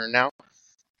going to turn now.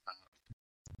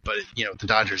 But the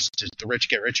Dodgers, just the rich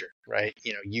get richer, right?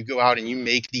 You go out and you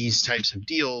make these types of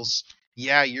deals.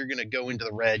 Yeah, you're going to go into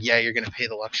the red. Yeah, you're going to pay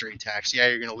the luxury tax. Yeah,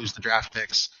 you're going to lose the draft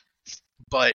picks.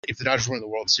 But if the Dodgers win the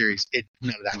World Series,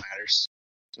 none of that matters,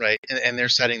 right? And they're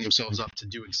setting themselves up to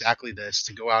do exactly this,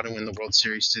 to go out and win the World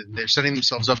Series. They're setting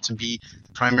themselves up to be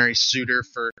the primary suitor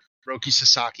for Roki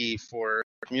Sasaki, for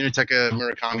Munetaka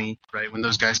Murakami, right, when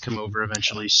those guys come over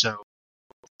eventually. So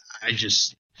I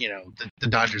just, the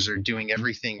Dodgers are doing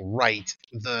everything right.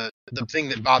 The thing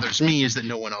that bothers me is that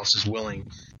no one else is willing,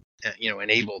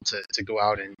 and able to go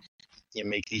out and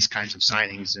make these kinds of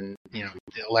signings, and the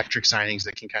electric signings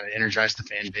that can kind of energize the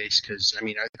fan base. Because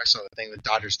I saw the thing, the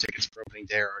Dodgers tickets for opening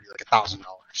day are already like $1,000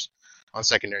 on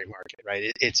secondary market,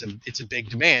 right? It's a big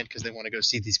demand because they want to go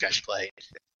see these guys play.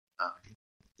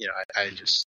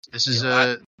 This is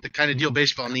the kind of deal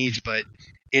baseball needs, but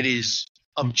it is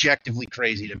objectively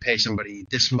crazy to pay somebody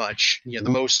this much, the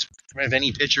most of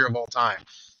any pitcher of all time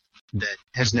that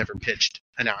has never pitched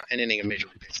an inning of Major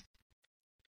League Baseball.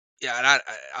 Yeah, and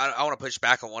I want to push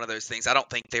back on one of those things. I don't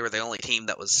think they were the only team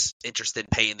that was interesed in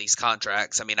paying these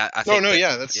contracts. I mean, I think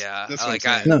that's what I'm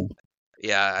saying. No.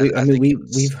 Yeah,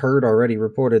 we've heard already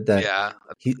reported that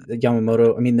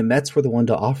Yamamoto. I mean, the Mets were the one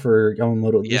to offer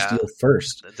Yamamoto this deal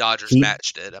first. The Dodgers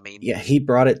matched it. I mean, he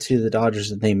brought it to the Dodgers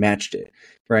and they matched it,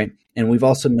 right? And we've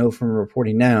also know from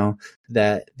reporting now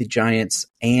that the Giants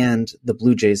and the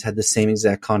Blue Jays had the same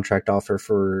exact contract offer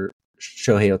for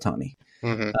Shohei Ohtani,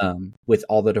 with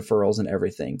all the deferrals and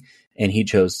everything, and he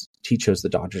chose the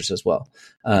Dodgers as well.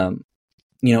 And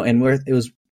where it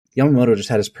was. Yamamoto just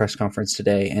had his press conference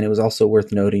today, and it was also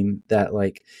worth noting that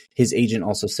his agent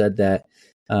also said that,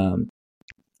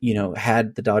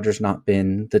 had the Dodgers not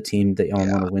been the team that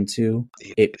Yamamoto went to,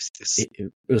 it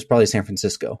was probably San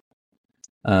Francisco,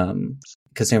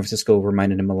 because San Francisco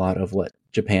reminded him a lot of what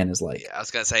Japan is like. Yeah, I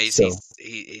was gonna say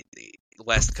he's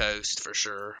West Coast for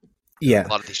sure. Yeah, a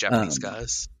lot of these Japanese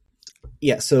guys.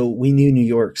 Yeah, so we knew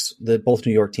both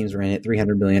New York teams were in it,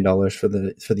 $300 million for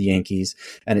the Yankees,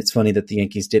 and it's funny that the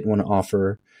Yankees didn't want to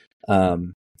offer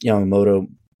Yamamoto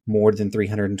more than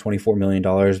 $324 million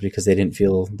because they didn't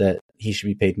feel that he should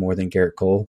be paid more than Garrett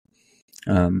Cole.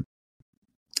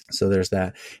 So there's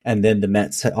that, and then the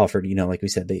Mets had offered, like we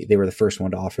said, they were the first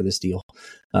one to offer this deal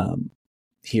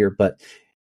here, but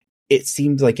it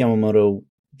seemed like Yamamoto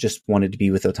just wanted to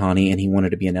be with Ohtani, and he wanted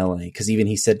to be in LA, because even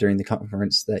he said during the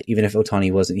conference that even if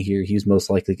Ohtani wasn't here, he was most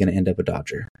likely going to end up a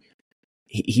Dodger.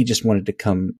 He just wanted to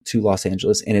come to Los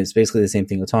Angeles, and it's basically the same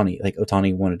thing.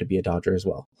 Ohtani wanted to be a Dodger as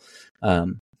well.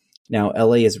 Now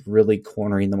LA is really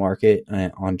cornering the market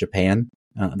on Japan.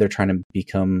 They're trying to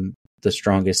become the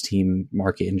strongest team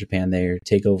market in Japan there,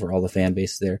 take over all the fan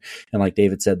base there. And like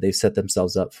David said, they've set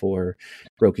themselves up for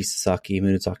Roki Sasaki,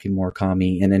 Munetaka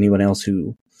Murakami, and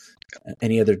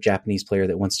any other Japanese player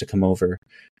that wants to come over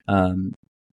to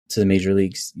the major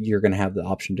leagues. You're going to have the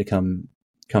option to come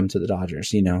to the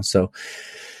Dodgers, so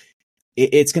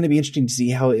it's going to be interesting to see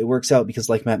how it works out, because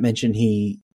like Matt mentioned,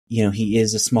 he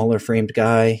is a smaller framed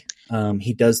guy.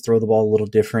 He does throw the ball a little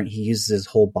different. He uses his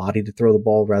whole body to throw the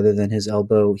ball rather than his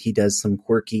elbow. He does some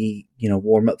quirky,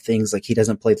 warm up things. Like he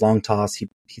doesn't play long toss. He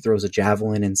throws a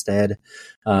javelin instead.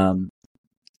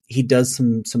 He does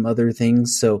some other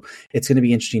things, so it's going to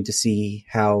be interesting to see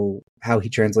how he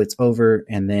translates over,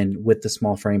 and then with the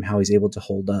small frame, how he's able to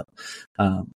hold up,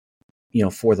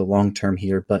 for the long term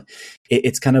here. But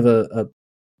it's kind of a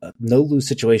no lose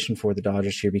situation for the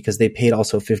Dodgers here, because they paid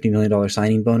also a $50 million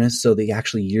signing bonus, so the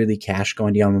actually yearly cash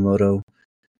going to Yamamoto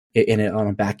on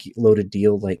a back-loaded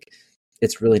deal,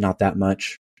 it's really not that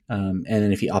much. And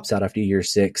then if he opts out after year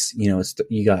 6,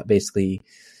 you got basically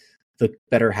the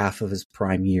better half of his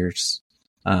prime years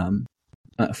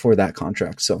for that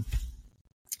contract. So,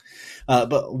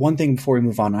 but one thing before we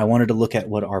move on, I wanted to look at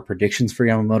what our predictions for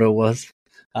Yamamoto was.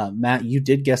 Matt, you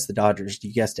did guess the Dodgers.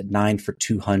 You guessed at 9 for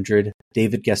 200.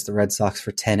 David guessed the Red Sox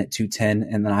for 10 at 210,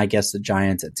 and then I guessed the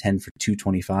Giants at 10 for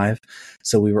 225.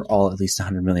 So we were all at least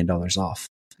 $100 million off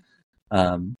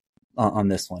on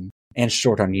this one, and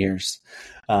short on years.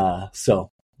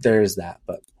 So there is that.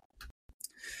 But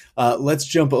Let's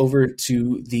jump over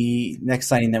to the next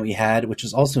signing that we had, which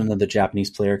is also another Japanese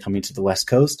player coming to the West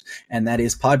Coast, and that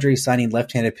is Padres signing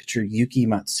left-handed pitcher Yuki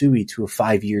Matsui to a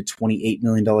 5-year, $28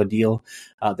 million deal.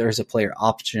 There's a player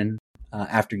option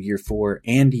after year 4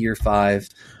 and year 5,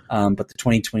 but the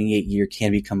 2028 year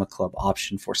can become a club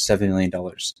option for $7 million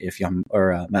if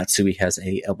Matsui has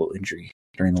a elbow injury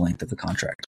during the length of the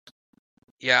contract.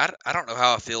 Yeah, I don't know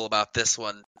how I feel about this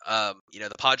one.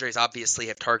 The Padres obviously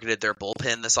have targeted their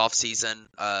bullpen this offseason.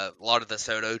 A lot of the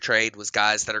Soto trade was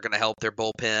guys that are going to help their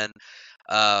bullpen.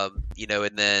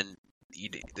 And then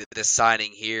this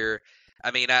signing here.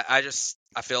 I mean, I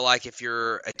feel like if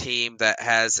you're a team that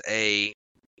has a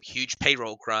huge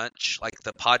payroll crunch, like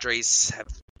the Padres have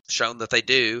shown that they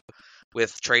do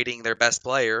with trading their best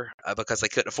player because they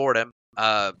couldn't afford him,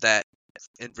 that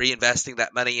reinvesting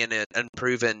that money in an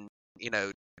unproven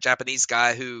Japanese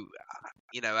guy who,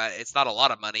 it's not a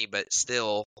lot of money, but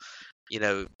still,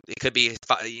 it could be,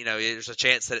 there's a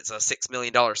chance that it's a $6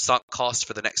 million sunk cost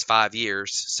for the next 5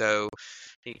 years. So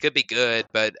he could be good,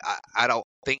 but I don't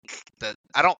think that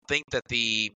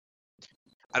the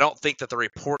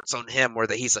reports on him were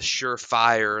that he's a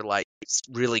surefire, like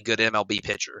really good MLB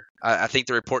pitcher. I think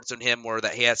the reports on him were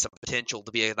that he had some potential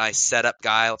to be a nice setup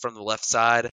guy from the left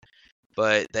side,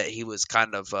 but that he was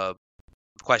kind of a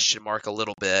question mark a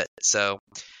little bit. So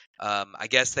I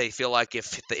guess they feel like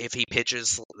if he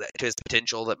pitches to his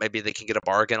potential, that maybe they can get a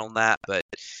bargain on that. But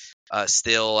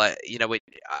still,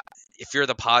 if you're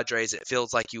the Padres, it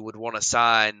feels like you would want to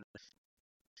sign,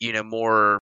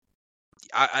 more.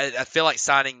 I feel like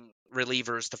signing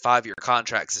relievers to 5-year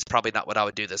contracts is probably not what I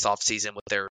would do this offseason with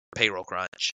their payroll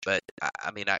crunch. But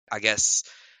I guess,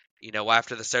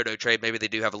 after the Soto trade, maybe they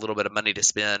do have a little bit of money to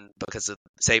spend because of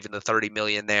saving the $30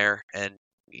 million there, and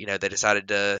they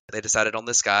decided on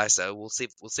this guy. So we'll see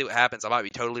what happens. I might be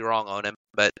totally wrong on him,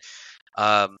 but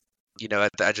I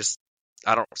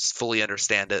don't fully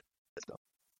understand it.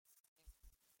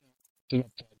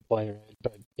 Player,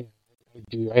 but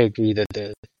I agree that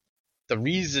the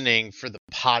reasoning for the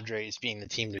Padres being the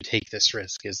team to take this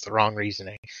risk is the wrong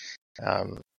reasoning.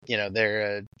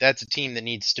 That's a team that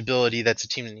needs stability, that's a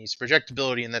team that needs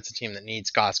projectability, and that's a team that needs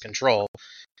cost control.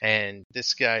 And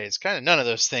this guy is kind of none of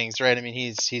those things, right? I mean,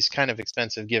 he's kind of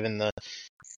expensive given the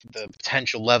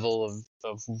potential level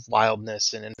of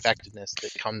wildness and effectiveness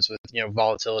that comes with,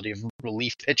 volatility of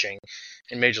relief pitching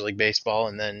in Major League Baseball.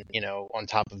 And then, on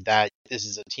top of that, this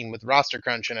is a team with roster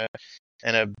crunch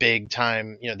and a big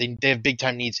time, they have big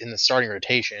time needs in the starting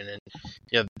rotation. And,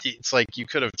 it's like you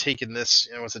could have taken this,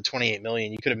 with a $28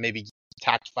 million, you could have maybe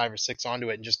tacked 5 or 6 onto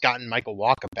it and just gotten Michael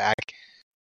Wacha back.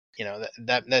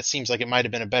 That seems like it might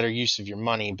have been a better use of your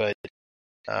money, but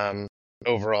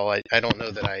overall, I don't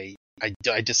know that I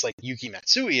dislike Yuki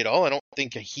Matsui at all. I don't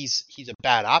think he's a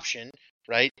bad option,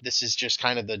 right? This is just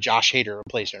kind of the Josh Hader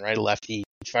replacement, right? A lefty,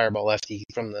 fireball lefty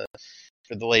for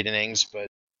the late innings, but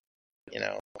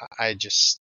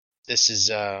this is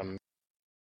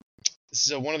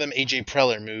one of them AJ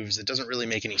Preller moves that doesn't really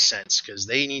make any sense because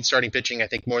they need starting pitching, I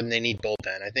think, more than they need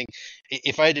bullpen. I think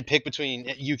if I had to pick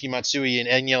between Yuki Matsui and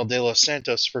Enyel De Los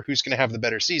Santos for who's going to have the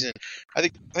better season, I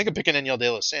think I'm picking Enyel De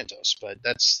Los Santos, but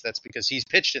that's because he's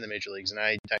pitched in the major leagues, and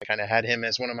I kind of had him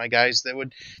as one of my guys that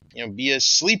would be a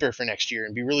sleeper for next year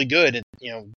and be really good, and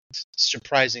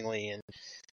surprisingly,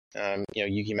 and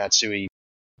Yuki Matsui,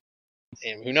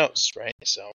 and who knows, right?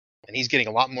 So, and he's getting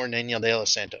a lot more than Enyel De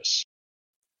Los Santos.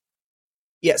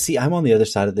 Yeah, see, I'm on the other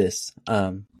side of this.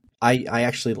 I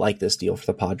actually like this deal for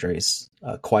the Padres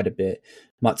quite a bit.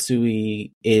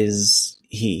 Matsui is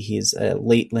he's a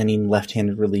late inning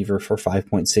left-handed reliever for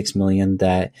 $5.6 million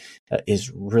that is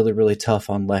really, really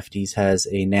tough on lefties. Has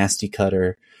a nasty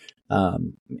cutter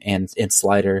and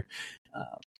slider.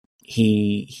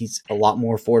 He's a lot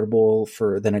more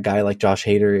affordable than a guy like Josh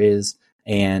Hader is,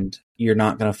 and you're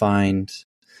not going to find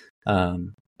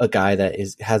a guy that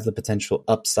has the potential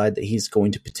upside that he's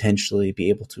going to potentially be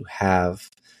able to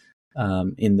have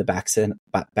in the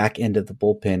back end of the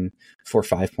bullpen for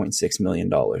 $5.6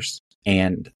 million,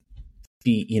 and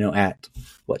be at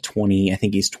what 20? I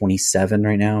think he's 27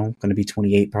 right now. Going to be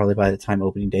 28 probably by the time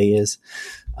opening day is.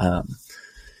 I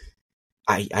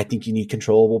think you need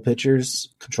controllable pitchers.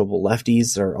 Controllable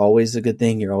lefties are always a good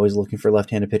thing. You're always looking for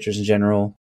left-handed pitchers in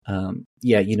general.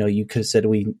 You could have said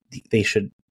they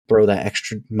should throw that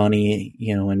extra money,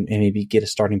 and maybe get a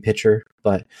starting pitcher.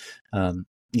 But, to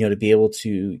be able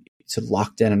to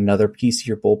lock down another piece of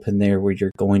your bullpen there where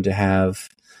you're going to have,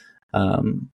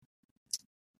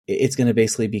 it's going to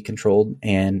basically be controlled.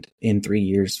 And in 3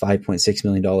 years, $5.6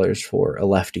 million for a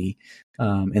lefty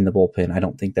in the bullpen. I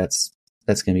don't think that's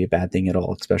going to be a bad thing at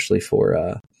all, especially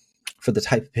for for the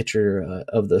type of pitcher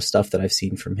of the stuff that I've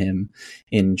seen from him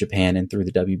in Japan and through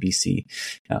the WBC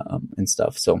and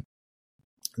stuff. So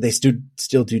they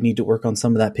still do need to work on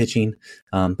some of that pitching.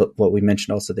 But what we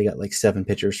mentioned also, they got like 7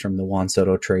 pitchers from the Juan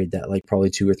Soto trade that like probably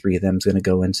 2 or 3 of them is going to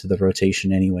go into the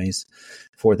rotation anyways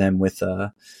for them with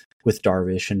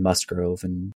Darvish and Musgrove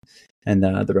and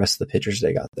the rest of the pitchers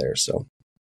they got there. So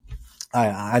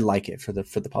I like it for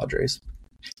the Padres.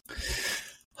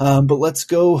 But let's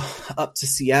go up to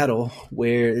Seattle,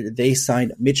 where they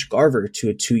signed Mitch Garver to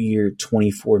a 2-year,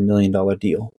 $24 million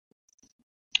deal.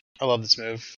 I love this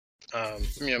move.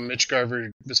 Mitch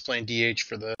Garver was playing DH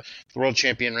for the world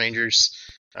champion Rangers.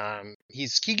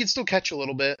 He can still catch a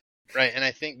little bit, right? And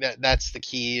I think that's the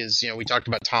key is, we talked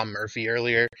about Tom Murphy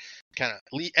earlier, kind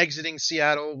of exiting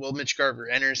Seattle. Will Mitch Garver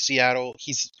enter Seattle?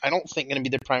 He's, I don't think, going to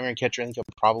be the primary catcher. I think he'll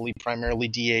probably primarily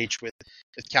DH with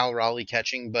Cal Raleigh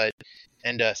catching,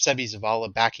 and Sebi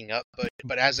Zavala backing up.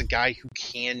 But as a guy who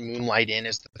can moonlight in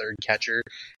as the third catcher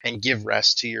and give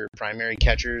rest to your primary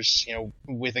catchers,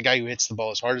 with a guy who hits the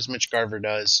ball as hard as Mitch Garver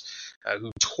does,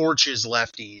 who torches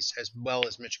lefties as well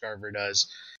as Mitch Garver does,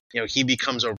 he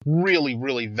becomes a really,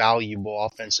 really valuable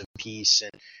offensive piece.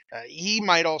 And he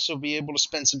might also be able to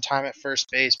spend some time at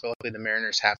first base, but luckily the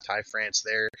Mariners have Ty France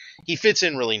there. He fits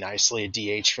in really nicely at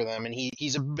DH for them, and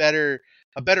he's a better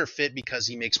fit because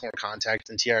he makes more contact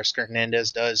than Teoscar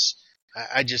Hernandez does.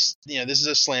 I just, this is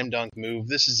a slam dunk move.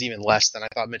 This is even less than I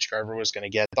thought Mitch Garver was going to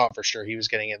get. Thought for sure he was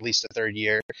getting at least a third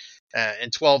year.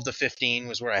 And 12 to 15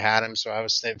 was where I had him. So I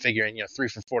was figuring, 3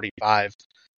 for 45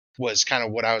 was kind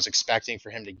of what I was expecting for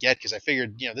him to get, because I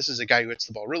figured, this is a guy who hits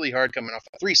the ball really hard coming off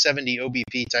a 370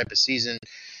 OBP type of season.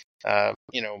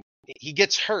 He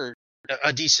gets hurt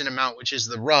a decent amount, which is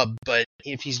the rub, but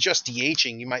if he's just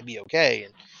DHing, you might be okay.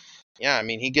 And yeah,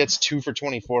 he gets 2 for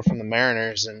 24 from the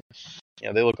Mariners, and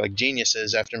they look like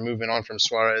geniuses after moving on from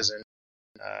Suarez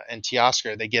and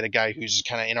Teoscar. They get a guy who's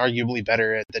kind of inarguably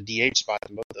better at the DH spot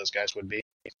than both of those guys would be.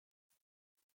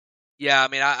 Yeah,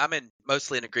 I'm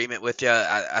mostly in agreement with you.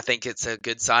 I think it's a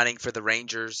good signing for the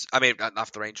Rangers.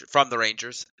 Not the Rangers, from the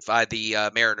Rangers by the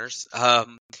Mariners.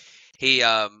 He's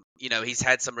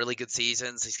had some really good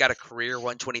seasons. He's got a career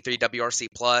 123 WRC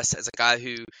plus as a guy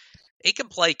who he can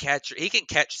play catcher. He can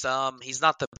catch some. He's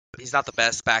not the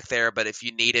best back there, but if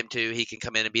you need him to, he can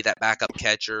come in and be that backup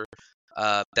catcher.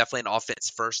 Definitely an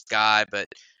offense first guy, but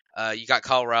you got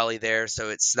Cal Raleigh there, so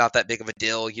it's not that big of a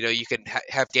deal. You can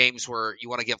have games where you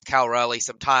want to give Cal Raleigh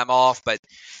some time off, but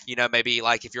maybe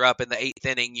like if you're up in the 8th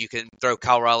inning, you can throw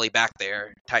Cal Raleigh back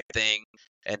there type thing,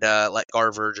 and let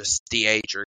Garver just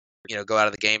DH or go out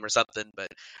of the game or something. But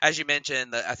as you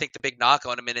mentioned, I think the big knock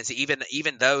on him is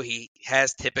even though he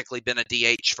has typically been a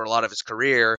DH for a lot of his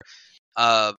career,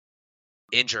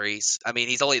 injuries.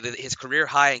 He's his career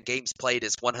high in games played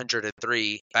is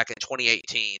 103 back in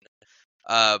 2018.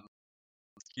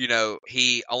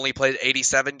 He only played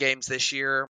 87 games this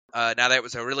year. Now that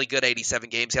was a really good 87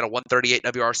 games. He had a 138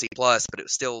 WRC plus, but it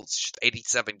was still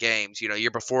 87 games.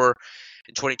 Year before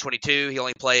in 2022, he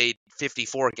only played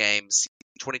 54 games.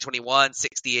 2021,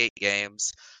 68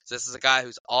 games. So this is a guy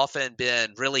who's often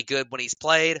been really good when he's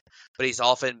played, but he's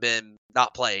often been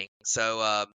not playing. So,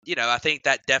 I think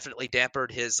that definitely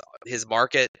dampened his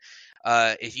market.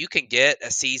 If you can get a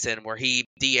season where he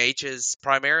DHs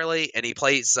primarily and he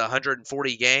plays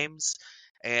 140 games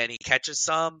and he catches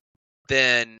some,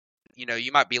 then,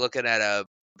 you might be looking at a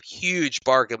huge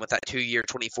bargain with that 2-year,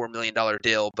 $24 million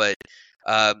deal. But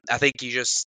I think you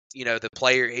just, the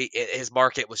player, his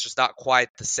market was just not quite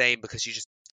the same because you just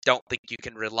don't think you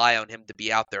can rely on him to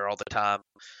be out there all the time.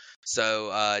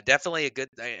 So definitely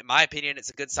in my opinion, it's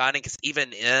a good signing because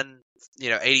even in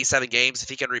 87 games, if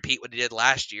he can repeat what he did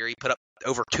last year, he put up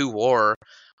over 2 WAR,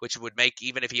 which would make,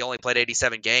 even if he only played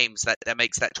 87 games, that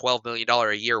makes that $12 million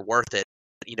a year worth it.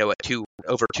 At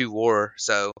over 2 WAR.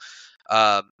 So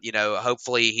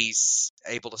hopefully he's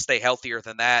able to stay healthier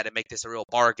than that and make this a real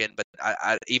bargain. But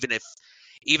even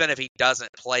if he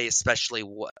doesn't play, especially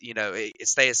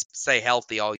stay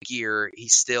healthy all year,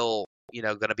 he's still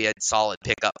going to be a solid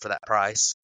pickup for that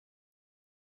price.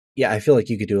 Yeah, I feel like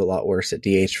you could do a lot worse at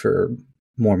DH for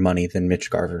more money than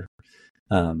Mitch Garver.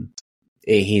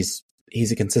 He's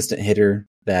a consistent hitter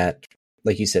that,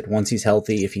 like you said, once he's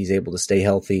healthy, if he's able to stay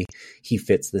healthy, he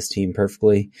fits this team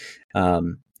perfectly.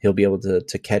 He'll be able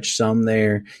to catch some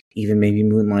there, even maybe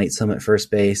moonlight some at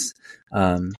first base.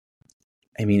 And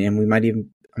we might even,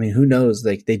 who knows?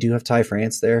 Like, they do have Ty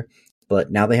France there,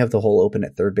 but now they have the hole open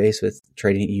at third base with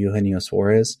trading Eugenio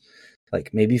Suarez.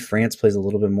 Like, maybe France plays a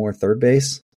little bit more third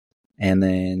base, And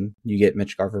then you get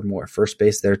Mitch Garver more first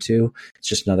base there too. It's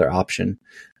just another option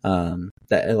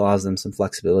that allows them some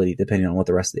flexibility depending on what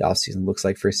the rest of the offseason looks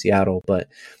like for Seattle. But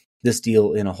this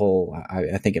deal in a whole,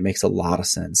 I think it makes a lot of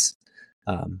sense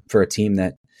for a team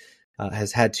that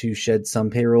has had to shed some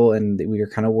payroll, and we were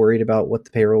kind of worried about what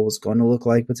the payroll was going to look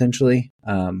like potentially.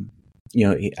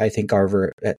 I think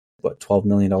Garver at $12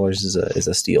 million is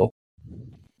a steal.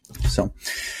 So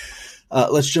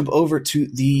let's jump over to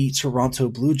the Toronto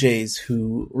Blue Jays,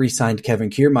 who re-signed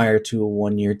Kevin Kiermaier to a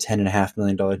 1-year, $10.5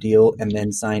 million deal, and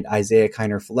then signed Isaiah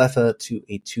Kiner-Falefa to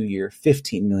a 2-year,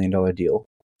 $15 million deal.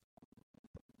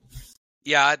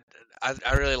 Yeah,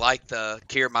 I really like the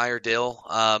Kiermaier deal.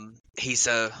 I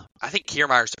think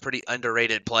Kiermaier's a pretty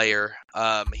underrated player.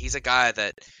 He's a guy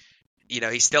that,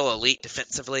 he's still elite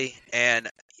defensively, and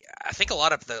I think a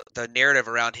lot of the narrative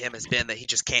around him has been that he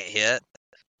just can't hit.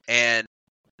 And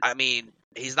I mean,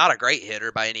 he's not a great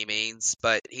hitter by any means,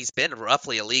 but he's been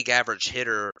roughly a league average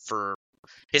hitter for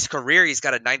his career. He's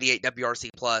got a 98 WRC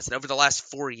plus, and over the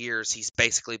last 4 years, he's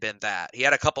basically been that. He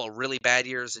had a couple of really bad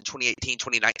years in 2018,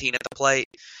 2019 at the plate,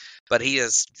 but he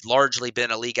has largely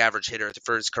been a league average hitter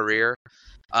for his career.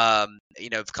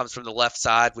 It comes from the left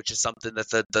side, which is something that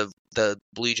the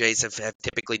Blue Jays have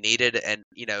typically needed. And,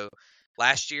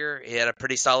 last year he had a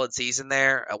pretty solid season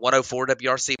there, a 104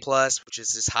 WRC plus, which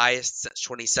is his highest since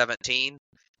 2017.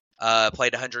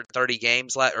 Played 130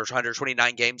 games or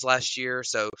 129 games last year.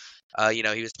 So, he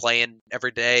was playing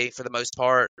every day for the most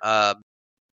part.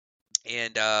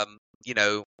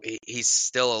 He's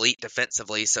still elite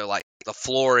defensively. So, like, the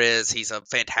floor is he's a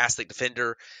fantastic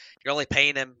defender. You're only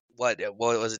paying him, what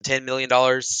was it, $10 million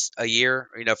a year,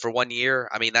 for 1 year?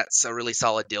 I mean, that's a really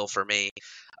solid deal for me.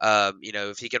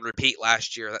 If he can repeat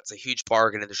last year, that's a huge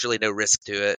bargain, and there's really no risk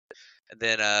to it. And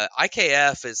then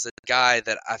IKF is a guy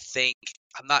that I think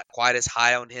I'm not quite as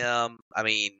high on him. I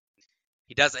mean,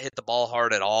 he doesn't hit the ball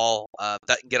hard at all.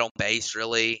 Doesn't get on base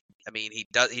really. I mean, he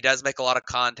does make a lot of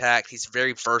contact. He's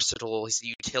very versatile. He's a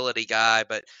utility guy.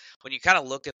 But when you kind of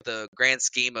look at the grand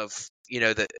scheme of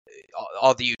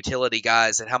all the utility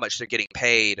guys and how much they're getting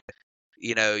paid,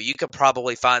 you could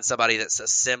probably find somebody that's a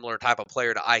similar type of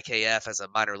player to IKF as a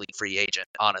minor league free agent.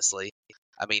 Honestly,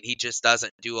 I mean, he just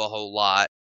doesn't do a whole lot.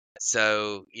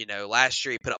 So, last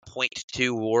year he put up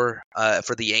 .2 WAR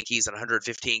for the Yankees in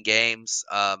 115 games.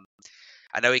 I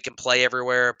know he can play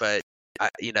everywhere, but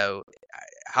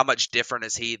how much different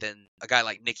is he than a guy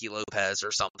like Nicky Lopez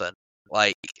or something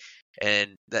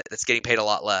and that's getting paid a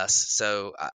lot less.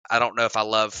 So I don't know if I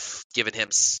love giving him,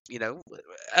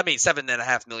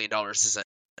 $7.5 million isn't,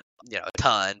 a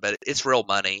ton, but it's real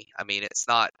money. I mean, it's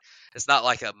not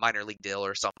like a minor league deal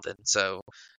or something. So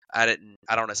I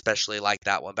don't especially like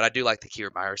that one, but I do like the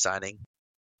Kiermaier signing.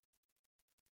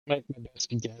 My best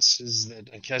guess is that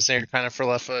I guess they're kind of for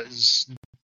Lefa is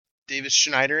Davis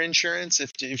Schneider insurance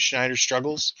if Schneider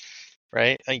struggles,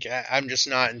 right? Like I'm just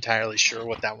not entirely sure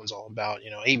what that one's all about.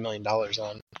 $8 million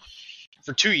on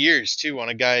for 2 years too on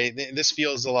a guy. This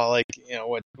feels a lot like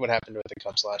what happened with the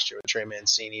Cubs last year with Trey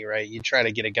Mancini, right? You try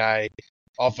to get a guy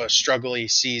off a struggly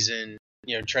season,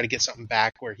 try to get something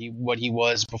back what he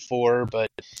was before, but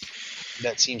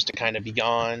that seems to kind of be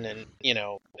gone, and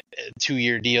a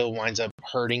 2-year deal winds up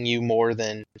hurting you more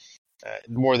than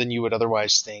you would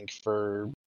otherwise think for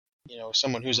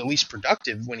someone who's at least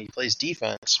productive when he plays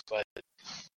defense. But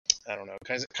I don't know,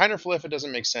 kind of Falefa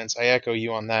doesn't make sense. I echo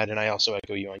you on that, and I also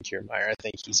echo you on Kiermaier. I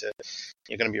think he's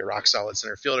going to be a rock solid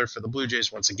center fielder for the Blue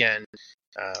Jays once again.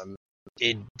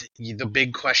 The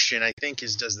big question I think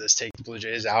is, does this take the Blue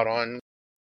Jays out on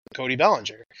Cody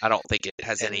Bellinger? I don't think it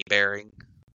has any bearing.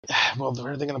 Well,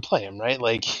 where are they going to play him, right?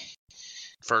 Like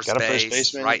first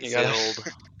baseman, right field.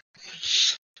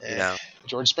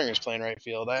 George Springer's playing right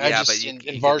field. But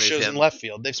Varsho's in left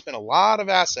field. They've spent a lot of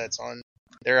assets on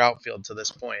their outfield to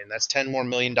this point, and that's $10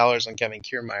 million more on Kevin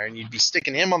Kiermaier, and you'd be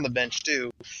sticking him on the bench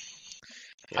too.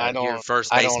 Your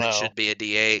first baseman should be a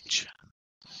DH.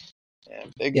 Yeah,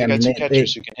 they got two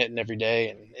catchers who can hit in every day,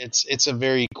 and it's a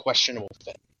very questionable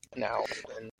fit now.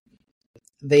 And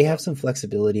they have some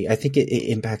flexibility. I think it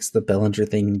impacts the Bellinger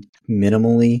thing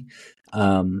minimally.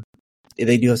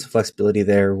 They do have some flexibility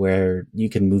there where you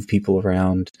can move people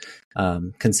around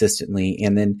consistently.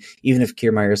 And then even if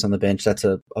Kiermaier is on the bench, that's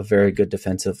a very good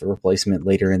defensive replacement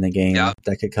later in the game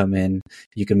that could come in.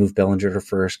 You can move Bellinger to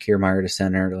first, Kiermaier to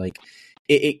center. Like,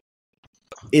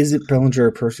 isn't Bellinger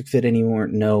a perfect fit anymore?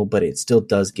 No, but it still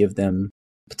does give them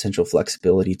potential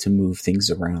flexibility to move things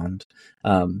around,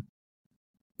 in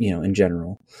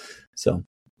general. So,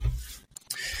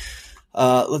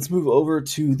 Let's move over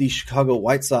to the Chicago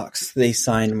White Sox. They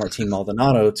signed Martin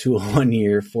Maldonado to a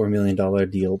 1-year, $4 million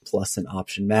deal plus an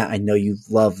option. Matt, I know you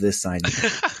love this signing.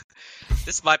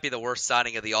 This might be the worst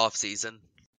signing of the offseason.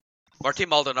 Martin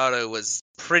Maldonado was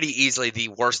pretty easily the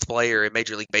worst player in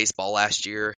Major League Baseball last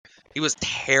year. He was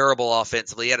terrible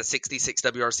offensively. He had a 66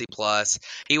 WRC plus.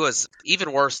 He was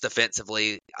even worse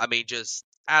defensively. I mean, just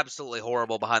absolutely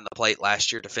horrible behind the plate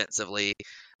last year defensively.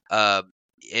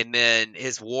 And then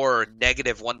his WAR,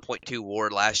 negative 1.2 WAR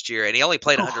last year, and he only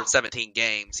played 117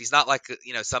 games. He's not like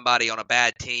somebody on a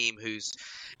bad team who's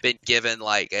been given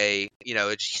like a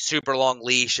super long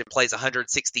leash and plays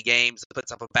 160 games and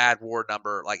puts up a bad WAR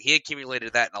number. Like he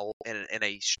accumulated that in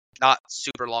a not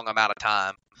super long amount of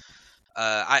time.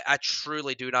 I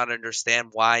truly do not understand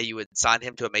why you would sign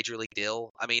him to a major league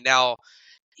deal. I mean, now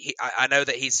I know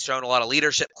that he's shown a lot of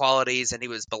leadership qualities and he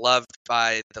was beloved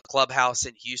by the clubhouse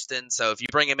in Houston. So if you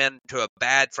bring him into a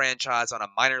bad franchise on a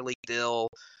minor league deal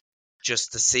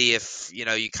just to see if, you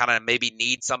kind of maybe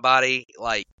need somebody,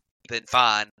 then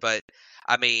fine. But,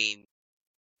 I mean,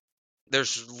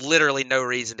 there's literally no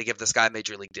reason to give this guy a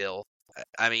major league deal.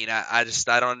 I mean, I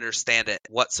don't understand it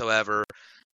whatsoever.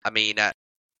 I mean,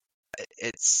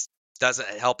 it doesn't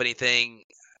help anything.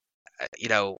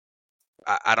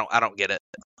 I don't get it.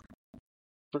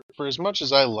 For as much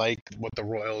as I like what the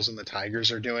Royals and the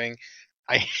Tigers are doing,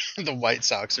 the White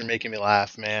Sox are making me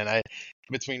laugh, man.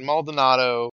 Between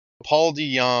Maldonado, Paul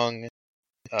DeJong,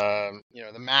 the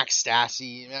Max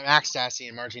Stassi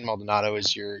and Martin Maldonado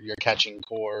is your catching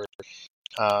core.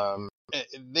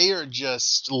 They are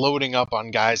just loading up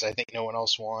on guys I think no one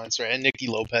else wants, right? And Nicky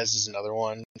Lopez is another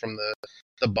one from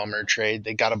the bummer trade.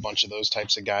 They got a bunch of those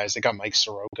types of guys. They got Mike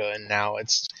Soroka, and now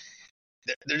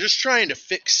they're just trying to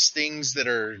fix things that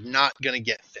are not going to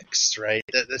get fixed, right?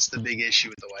 That's the big issue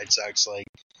with the White Sox.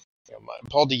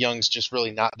 Paul DeJong's just really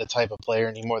not the type of player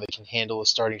anymore that can handle a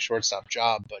starting shortstop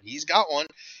job, but he's got one,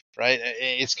 right?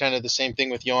 It's kind of the same thing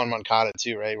with Yohan Moncada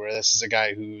too, right? Where this is a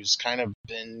guy who's kind of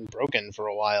been broken for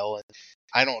a while, and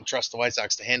I don't trust the White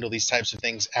Sox to handle these types of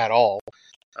things at all.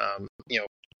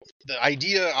 The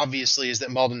idea obviously is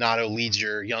that Maldonado leads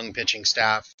your young pitching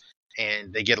staff,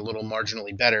 and they get a little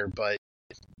marginally better, but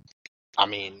I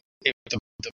mean,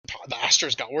 the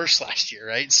Astros got worse last year,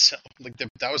 right? So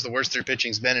that was the worst their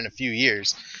pitching's been in a few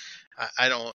years. I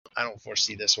don't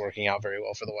foresee this working out very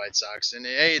well for the White Sox. And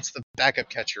hey, it's the backup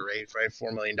catcher rate, right?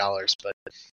 $4 million, but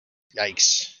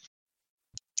yikes.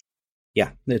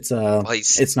 Yeah, it's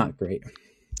not great.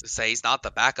 Say he's not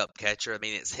the backup catcher. I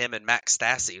mean, it's him and Max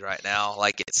Stassi right now.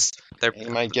 He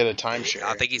might get a timeshare.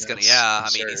 I think he's gonna. Yeah, I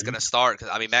mean, he's gonna start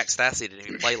because Max Stassi didn't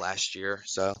even play last year.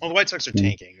 So the White Sox are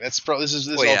tanking. That's probably this is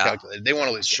all calculated. They want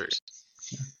to lose games.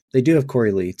 They do have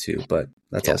Corey Lee too, but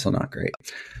that's also not great.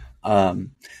 He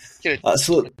had a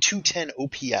 210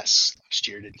 OPS last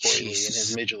year. Did Corey Lee in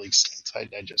his major league stints?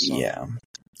 I just saw. Yeah.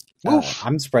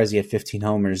 I'm surprised he had 15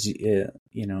 homers. He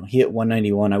hit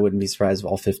 191. I wouldn't be surprised if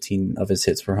all 15 of his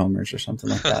hits were homers or something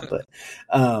like that. But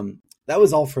that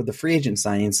was all for the free agent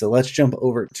signings. So let's jump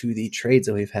over to the trades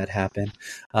that we've had happen.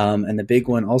 And the big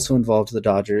one also involved the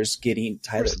Dodgers getting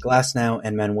Tyler Glasnow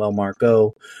and Manuel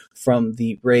Margot from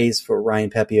the Rays for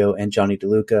Ryan Pepiot and Johnny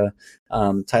DeLuca.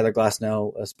 Tyler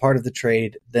Glasnow, as part of the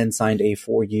trade, then signed a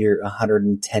 4-year,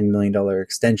 $110 million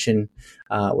extension,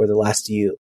 where the last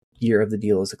year of the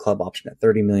deal is a club option at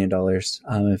 $30 million.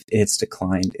 If it's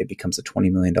declined, it becomes a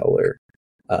 $20 million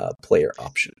player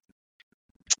option.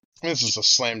 This is a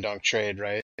slam dunk trade,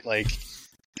 right?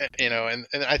 And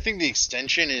I think the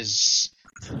extension is.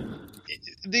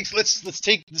 Let's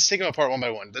take them apart one by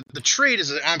one. The trade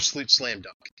is an absolute slam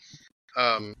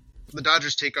dunk. The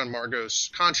Dodgers take on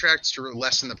Margot's contracts to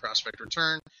lessen the prospect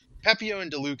return. Pepiot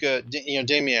and DeLuca,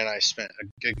 Damian and I spent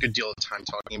a good deal of time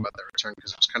talking about that return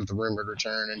because it was kind of the rumored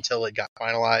return until it got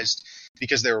finalized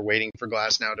because they were waiting for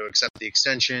Glasnow to accept the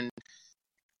extension.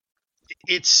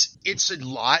 It's a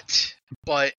lot,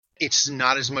 but it's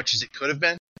not as much as it could have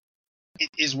been. It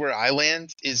is where I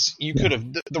land.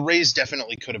 The Rays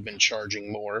definitely could have been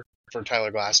charging more for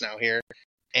Tyler Glasnow here,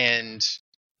 and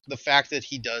the fact that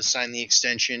he does sign the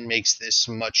extension makes this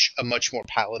a much more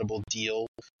palatable deal.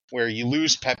 Where you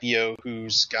lose Pepiot,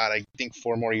 who's got, I think,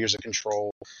 4 more years of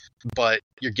control, but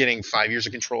you're getting 5 years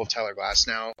of control of Tyler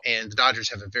Glasnow, and the Dodgers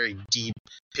have a very deep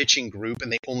pitching group,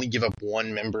 and they only give up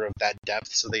one member of that depth,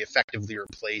 so they effectively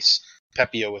replace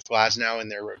Pepiot with Glasnow in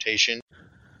their rotation.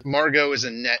 Margot is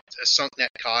a sunk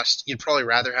net cost. You'd probably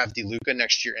rather have DeLuca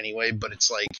next year anyway, but it's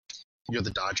like, you're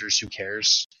the Dodgers, who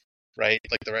cares, right?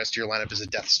 Like, the rest of your lineup is a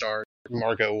Death Star.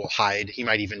 Margot will hide. He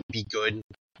might even be good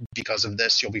because of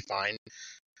this. You'll be fine.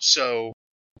 So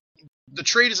the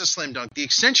trade is a slam dunk. The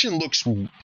extension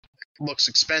looks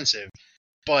expensive,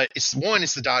 but it's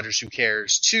the Dodgers. Who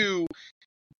cares? Two,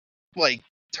 like,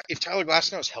 if Tyler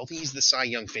Glasnow is healthy, he's the Cy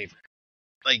Young favorite.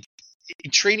 Like,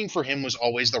 trading for him was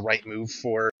always the right move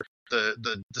for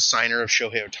the signer of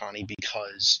Shohei Ohtani,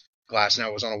 because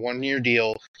Glasnow was on a 1-year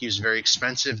deal. He was very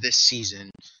expensive this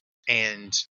season,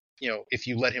 and if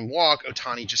you let him walk,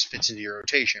 Ohtani just fits into your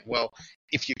rotation. Well,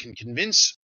 if you can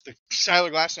convince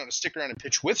Tyler Glasnow to stick around and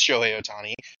pitch with Shohei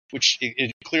Ohtani, which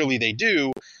clearly they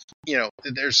do,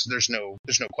 there's no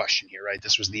question here, right?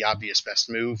 This was the obvious best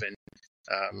move, and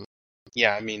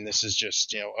yeah, I mean, this is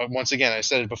just, once again, I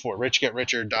said it before, rich get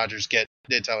richer, Dodgers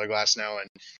did Tyler Glasnow, and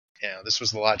this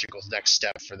was the logical next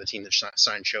step for the team that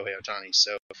signed Shohei Ohtani.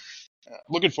 So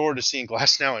looking forward to seeing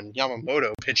Glasnow and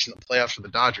Yamamoto pitch in the playoffs for the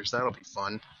Dodgers. That'll be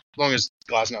fun, as long as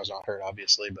Glasnow's not hurt,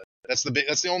 obviously. But that's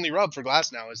the only rub for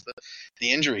Glasnow is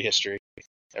the injury history.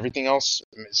 Everything else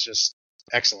is just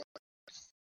excellent.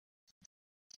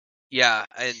 Yeah,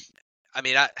 and I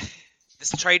mean,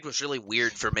 this trade was really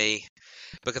weird for me,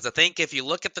 because I think if you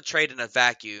look at the trade in a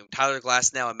vacuum, Tyler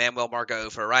Glasnow and Manuel Margot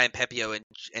for Ryan Pepiot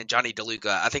and Johnny DeLuca,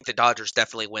 I think the Dodgers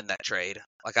definitely win that trade.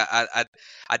 Like,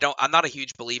 I'm not a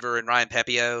huge believer in Ryan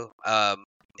Pepiot,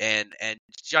 and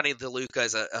Johnny DeLuca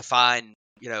is a fine,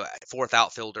 fourth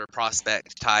outfielder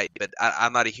prospect type, but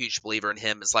I'm not a huge believer in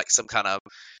him as like some kind of,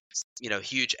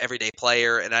 huge everyday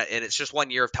player. And it's just 1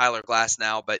 year of Tyler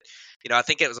Glasnow, but I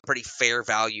think it was a pretty fair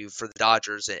value for the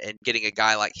Dodgers and getting a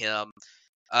guy like him.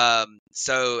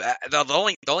 So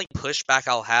the only pushback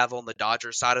I'll have on the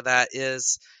Dodgers side of that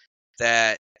is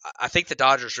that I think the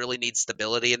Dodgers really need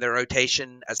stability in their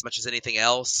rotation as much as anything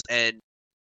else. And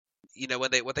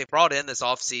what they brought in this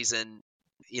offseason,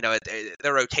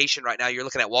 their rotation right now, you're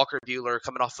looking at Walker Buehler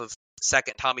coming off of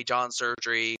second Tommy John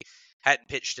surgery, hadn't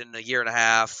pitched in a year and a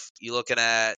half. You're looking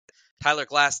at Tyler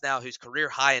Glasnow, whose career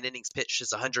high in innings pitched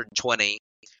is 120,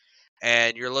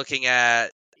 and you're looking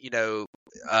at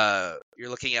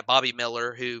Bobby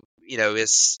Miller, who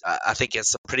is I think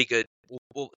is a pretty good.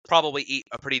 Will probably eat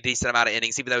a pretty decent amount of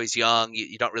innings, even though he's young.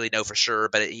 You don't really know for sure,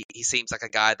 but he seems like a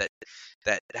guy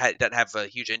that doesn't have a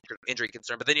huge injury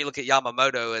concern. But then you look at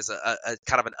Yamamoto as a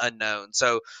kind of an unknown.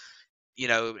 So you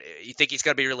think he's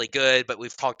going to be really good, but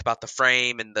we've talked about the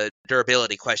frame and the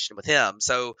durability question with him.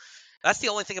 So that's the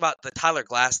only thing about the Tyler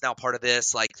Glasnow part of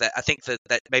this. Like that, I think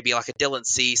that maybe like a Dylan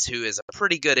Cease, who is a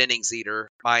pretty good innings eater,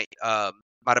 might have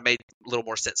made a little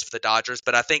more sense for the Dodgers.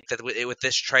 But I think that with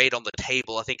this trade on the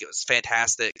table, I think it was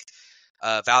fantastic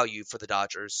value for the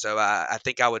Dodgers. So I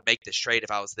think I would make this trade if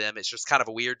I was them. It's just kind of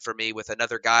weird for me with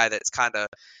another guy that's kind of,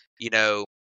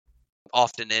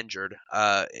 often injured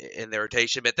in their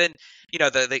rotation. But then,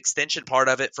 the extension part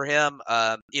of it for him,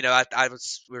 we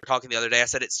were talking the other day, I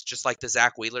said it's just like the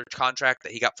Zach Wheeler contract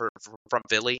that he got from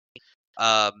Philly.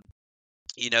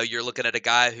 You're looking at a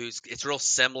guy it's real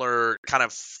similar kind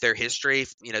of their history.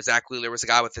 Zach Wheeler was a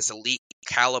guy with this elite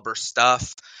caliber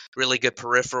stuff, really good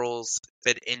peripherals,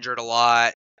 been injured a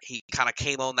lot. He kind of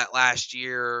came on that last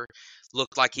year,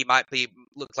 looked like he might play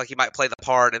the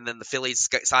part, and then the Phillies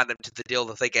signed him to the deal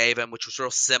that they gave him, which was real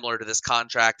similar to this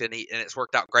contract, and it's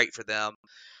worked out great for them.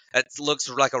 It looks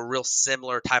like a real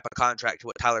similar type of contract to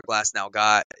what Tyler Glasnow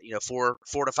got. 4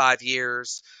 to 5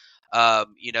 years.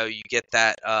 You get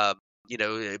that.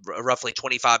 Roughly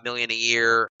 $25 million a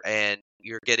year, and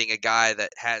you're getting a guy that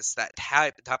has that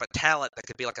type of talent that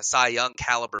could be like a Cy Young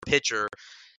caliber pitcher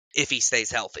if he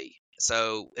stays healthy.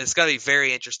 So it's going to be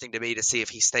very interesting to me to see if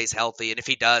he stays healthy, and if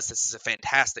he does, this is a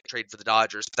fantastic trade for the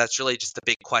Dodgers. But that's really just the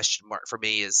big question mark for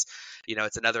me is,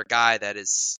 it's another guy that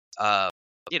is,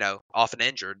 often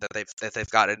injured that they've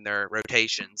got in their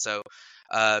rotation. So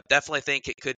definitely think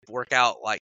it could work out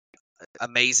like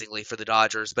amazingly for the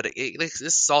Dodgers, but this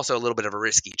is also a little bit of a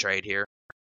risky trade here.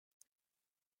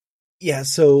 Yeah,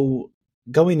 so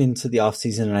going into the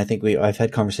offseason, and I think I've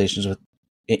had conversations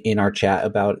in our chat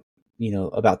about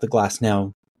the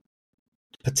Glasnow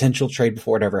potential trade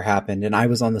before it ever happened, and I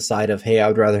was on the side of, hey, I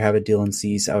would rather have a Dylan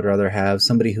Cease, I would rather have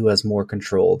somebody who has more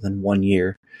control than 1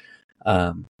 year,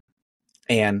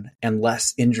 and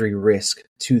less injury risk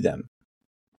to them.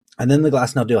 And then the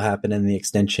Glasnow deal happened and the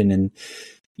extension, and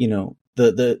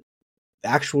the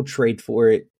actual trade for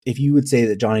it, if you would say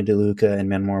that Johnny DeLuca and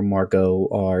Manuel Margot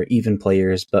are even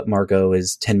players, but Margot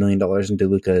is $10 million and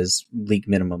DeLuca is league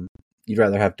minimum, you'd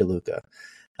rather have DeLuca.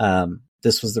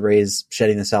 This was the Rays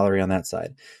shedding the salary on that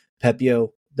side.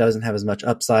 Pepiot doesn't have as much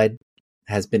upside,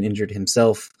 has been injured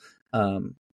himself.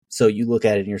 So you look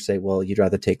at it and you're saying, well, you'd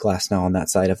rather take Glasnow on that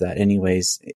side of that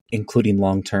anyways, including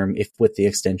long-term, if with the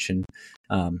extension.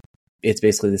 It's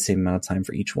basically the same amount of time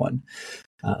for each one.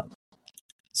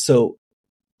 So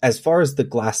as far as the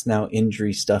Glasnow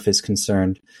injury stuff is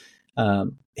concerned,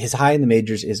 his high in the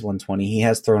majors is 120. He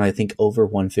has thrown, I think, over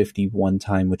 150 one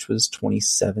time, which was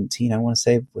 2017, I want to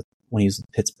say, when he was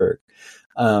with Pittsburgh.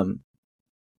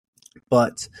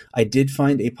 But I did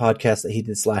find a podcast that he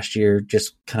did this last year,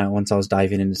 just kind of once I was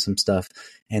diving into some stuff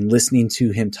and listening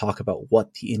to him talk about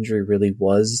what the injury really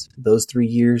was those 3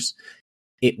 years.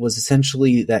 It was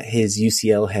essentially that his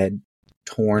UCL had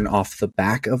torn off the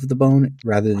back of the bone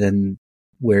rather than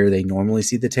where they normally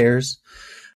see the tears.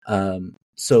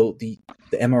 So the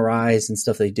MRIs and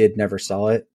stuff they did never saw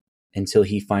it until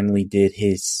he finally did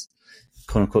his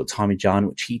quote unquote Tommy John,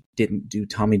 which he didn't do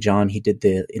Tommy John. He did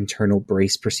the internal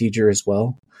brace procedure as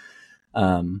well.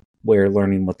 Where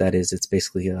learning what that is, it's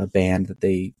basically a band that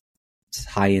they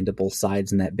tie into both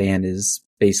sides, and that band is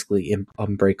basically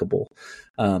unbreakable.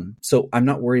 So I'm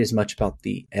not worried as much about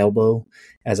the elbow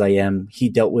as I am. He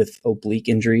dealt with oblique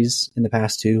injuries in the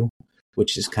past too,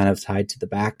 which is kind of tied to the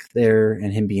back there,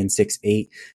 and him being 6'8".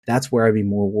 That's where I'd be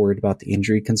more worried about the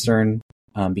injury concern.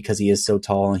 Because he is so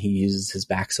tall and he uses his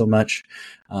back so much,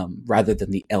 rather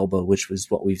than the elbow, which was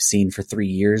what we've seen for 3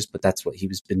 years, but that's what he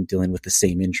was been dealing with, the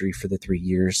same injury for the 3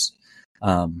 years.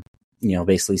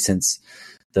 Basically since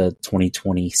the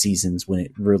 2020 seasons when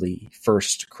it really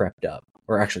first crept up,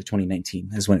 or actually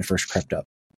 2019 is when it first crept up.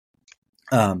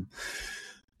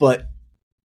 But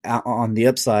on the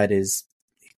upside is,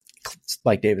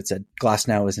 like David said,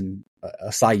 Glasnow is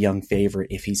a Cy Young favorite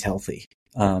if he's healthy.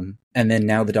 And then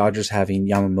now the Dodgers having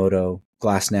Yamamoto,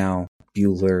 Glasnow,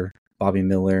 Buehler, Bobby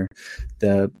Miller,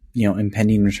 the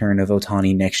impending return of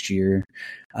Ohtani next year.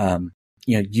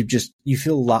 You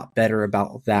feel a lot better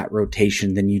about that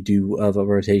rotation than you do of a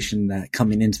rotation that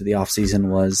coming into the offseason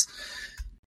was,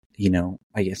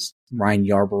 I guess Ryan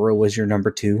Yarborough was your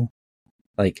number 2.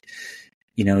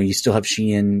 You still have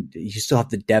Sheehan, you still have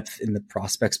the depth in the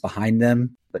prospects behind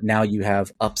them, but now you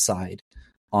have upside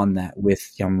on that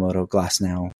with Yamamoto,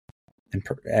 Glasnow, and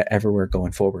everywhere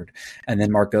going forward. And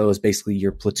then Margot is basically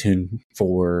your platoon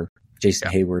for Jason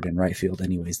Hayward in right field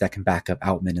anyways, that can back up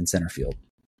Outman in center field.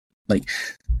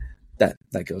 That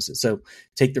goes. So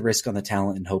take the risk on the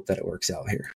talent and hope that it works out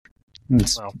here.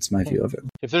 That's my view of it.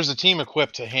 If there's a team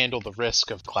equipped to handle the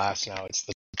risk of Glasnow, it's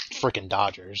the freaking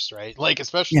Dodgers, right?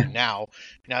 Especially now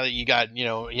that you got,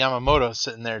 Yamamoto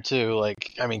sitting there too.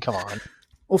 Come on.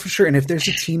 Well, for sure. And if there's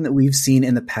a team that we've seen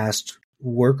in the past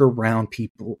work around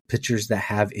pitchers that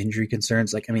have injury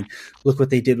concerns, look what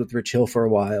they did with Rich Hill for a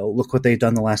while. Look what they've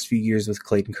done the last few years with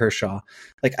Clayton Kershaw.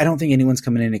 I don't think anyone's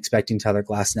coming in expecting Tyler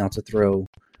Glasnow to throw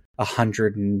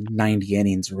 190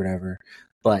 innings or whatever.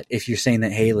 But if you're saying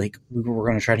that, hey, we're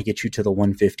going to try to get you to the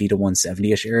 150 to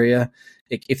 170-ish area,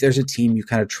 if there's a team you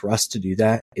kind of trust to do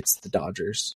that, it's the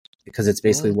Dodgers, because it's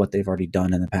basically what they've already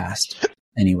done in the past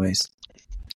anyways.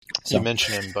 So. You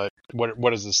mentioned him, but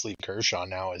what does this leave Kershaw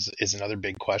now is another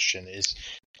big question.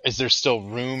 Is there still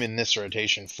room in this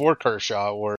rotation for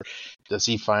Kershaw, or does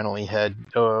he finally head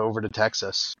over to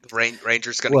Texas?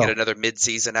 Rangers going to get another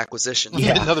midseason acquisition.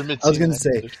 Yeah, another midseason. I was going to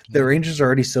say, the Rangers are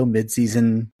already so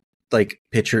midseason,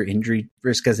 pitcher injury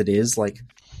risk as it is.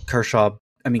 Kershaw,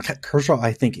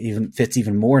 I think even fits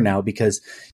even more now, because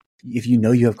if you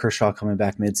have Kershaw coming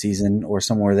back midseason or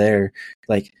somewhere there,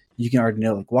 you can already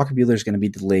know Walker Buehler is going to be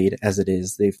delayed as it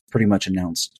is. They've pretty much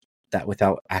announced that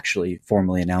without actually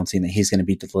formally announcing that he's going to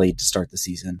be delayed to start the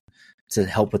season to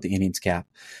help with the innings cap.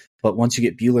 But once you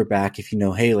get Buehler back, if hey,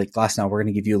 Glasnow, we're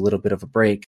going to give you a little bit of a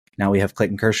break. Now we have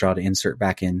Clayton Kershaw to insert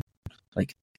back in.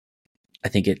 I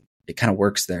think it kind of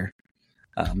works there.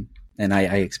 And I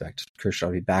expect Kershaw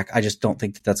to be back. I just don't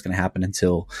think that that's going to happen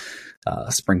until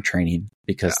spring training,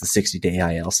 because the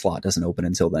 60-day IL slot doesn't open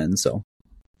until then. So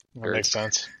that makes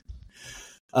sense.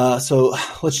 So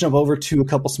let's jump over to a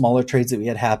couple smaller trades that we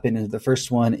had happen. And the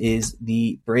first one is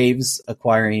the Braves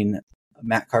acquiring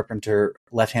Matt Carpenter,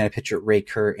 left-handed pitcher Ray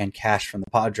Kerr, and cash from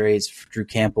the Padres for Drew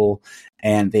Campbell.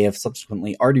 And they have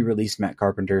subsequently already released Matt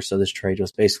Carpenter. So this trade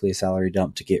was basically a salary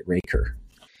dump to get Ray Kerr.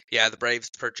 Yeah, the Braves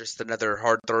purchased another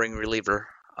hard-throwing reliever.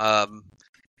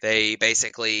 They've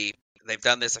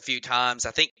done this a few times.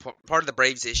 I think part of the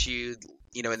Braves' issue,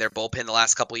 in their bullpen the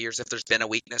last couple of years, if there's been a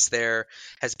weakness there,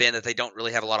 has been that they don't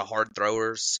really have a lot of hard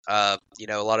throwers. A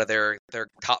lot of their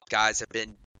top guys have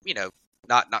been,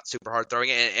 not super hard throwing,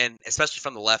 and especially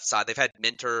from the left side. They've had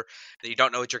Minter. You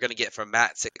don't know what you're going to get from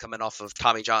Matt coming off of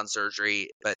Tommy John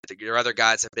surgery, but your other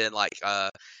guys have been like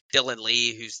Dylan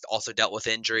Lee, who's also dealt with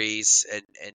injuries, and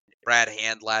Brad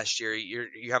Hand last year.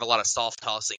 You have a lot of soft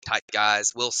tossing type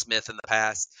guys. Will Smith in the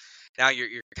past. Now you're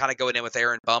kind of going in with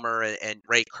Aaron Bummer and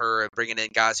Ray Kerr, and bringing in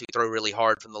guys who throw really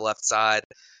hard from the left side.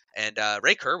 And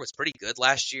Ray Kerr was pretty good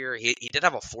last year. He did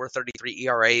have a 4.33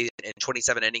 ERA in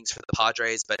 27 innings for the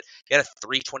Padres, but he had a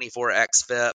 3.24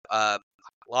 xFIP.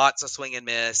 Lots of swing and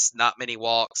miss, not many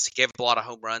walks. He gave up a lot of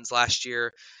home runs last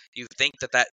year. You think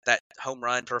that home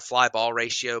run per fly ball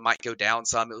ratio might go down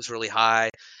some. It was really high.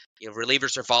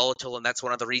 Relievers are volatile, and that's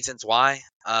one of the reasons why.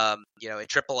 In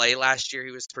AAA last year,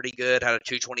 he was pretty good. Had a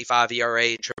 2.25 ERA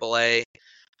in AAA.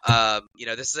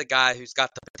 This is a guy who's got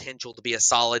the potential to be a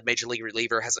solid major league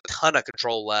reliever. Has a ton of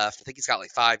control left. I think he's got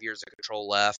like 5 years of control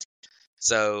left.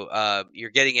 So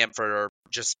you're getting him for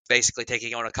just basically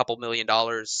taking on a couple $1 million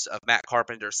of Matt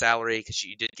Carpenter's salary because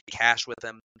you did get cash with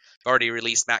him. You've already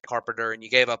released Matt Carpenter, and you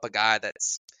gave up a guy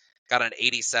that's got an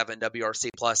 87 WRC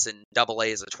plus in Double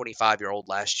A as a 25-year-old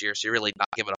last year. So you're really not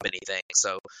giving up anything.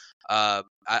 So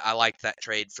I liked that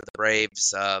trade for the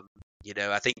Braves. I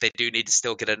think they do need to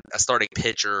still get a starting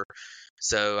pitcher.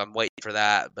 So I'm waiting for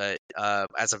that. But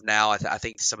as of now, I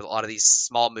think a lot of these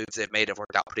small moves they've made have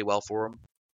worked out pretty well for them.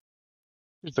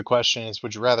 Here's the question is,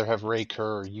 would you rather have Ray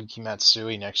Kerr or Yuki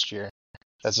Matsui next year?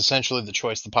 That's essentially the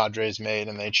choice the Padres made,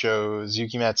 and they chose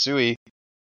Yuki Matsui.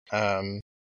 I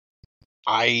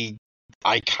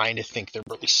kind of think they're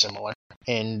really similar.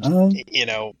 And,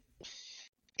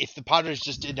 if the Padres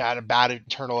just did have a bad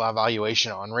internal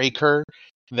evaluation on Ray Kerr,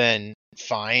 then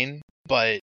fine.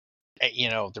 But,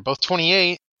 they're both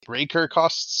 28. Ray Kerr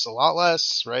costs a lot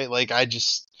less, right? Like, I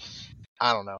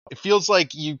don't know. It feels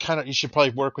like you should probably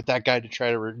work with that guy to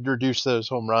try to reduce those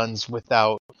home runs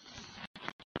without,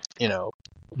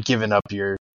 giving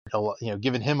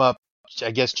him up, I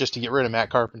guess, just to get rid of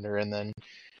Matt Carpenter and then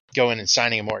go in and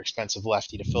signing a more expensive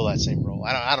lefty to fill that same role.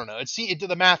 I don't know.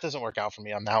 The math doesn't work out for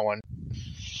me on that one.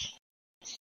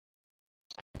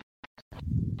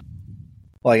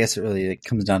 Well, I guess it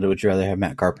comes down to would you rather have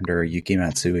Matt Carpenter or Yuki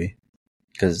Matsui,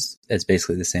 because it's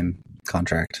basically the same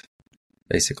contract,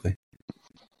 basically.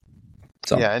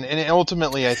 So. Yeah, and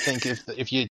ultimately, I think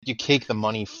if you take the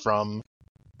money from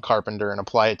Carpenter and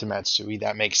apply it to Matsui,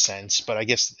 that makes sense. But I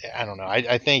guess I don't know.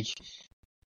 I think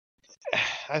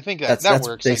that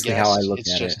works. Basically, I guess. How I look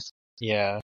at it.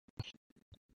 Yeah.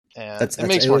 And it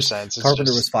makes more sense.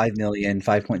 Carpenter was $5 million,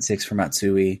 5.6 for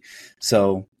Matsui.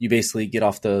 So you basically get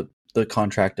off the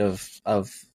contract of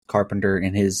Carpenter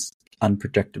and his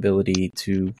unpredictability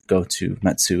to go to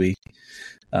Matsui,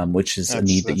 which is a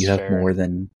need that you have fair. More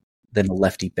than a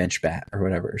lefty bench bat or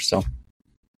whatever. So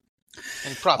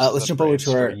and let's jump over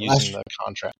to our using the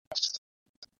contracts.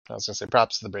 I was going to say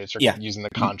props to the Braves for using the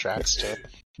contracts to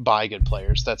buy good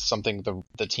players. That's something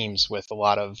the teams with a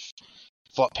lot of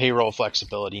payroll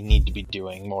flexibility need to be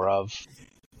doing more of.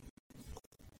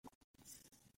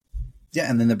 Yeah,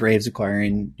 and then the Braves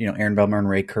acquiring, Aaron Belmer and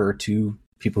Ray Kerr, two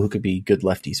people who could be good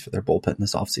lefties for their bullpen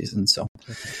this offseason. So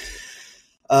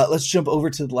let's jump over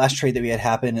to the last trade that we had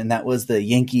happen, and that was the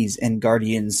Yankees and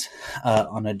Guardians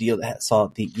on a deal that saw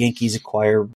the Yankees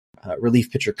acquire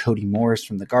relief pitcher Cody Morris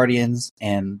from the Guardians,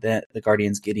 and the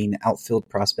Guardians getting outfield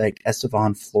prospect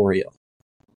Estevan Florial.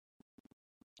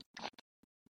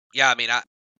 Yeah, I mean,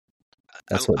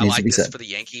 that's what needs to be said for the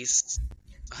Yankees.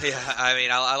 Yeah, I mean,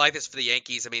 I like this for the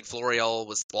Yankees. I mean, Florial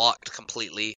was blocked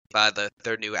completely by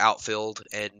their new outfield,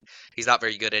 and he's not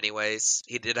very good anyways.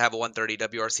 He did have a 130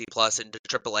 WRC plus in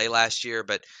AAA last year,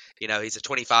 but, he's a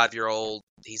 25-year-old.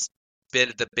 He's been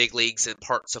at the big leagues in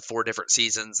parts of 4 different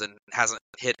seasons and hasn't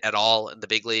hit at all in the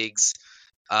big leagues.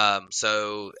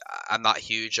 So I'm not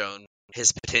huge on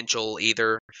his potential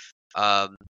either. I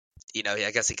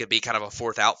guess he could be kind of a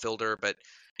fourth outfielder, but,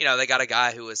 they got a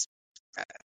guy who was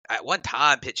at one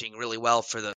time pitching really well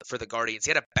for the Guardians.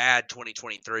 He had a bad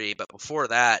 2023, but before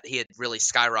that, he had really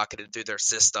skyrocketed through their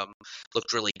system,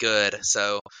 looked really good.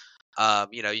 So,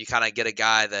 you kind of get a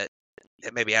guy that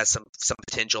maybe has some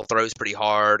potential, throws pretty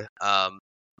hard, and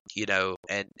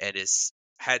is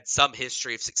had some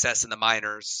history of success in the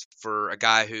minors for a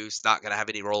guy who's not going to have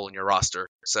any role in your roster.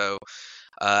 So,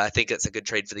 I think it's a good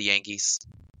trade for the Yankees.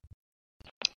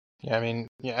 Yeah, I mean,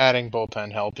 adding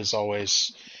bullpen help is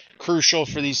always crucial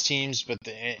for these teams,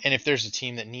 and if there's a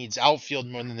team that needs outfield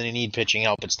more than they need pitching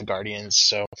help, it's the Guardians.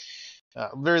 So,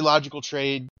 very logical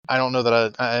trade. I don't know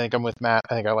that I think I'm with Matt.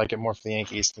 I think I like it more for the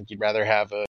Yankees. I think you'd rather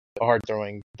have a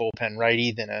hard-throwing bullpen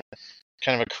righty than a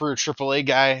kind of a career AAA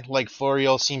guy like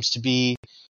Florial seems to be.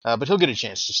 But he'll get a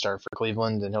chance to start for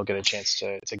Cleveland, and he'll get a chance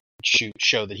to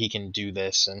show that he can do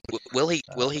this. And will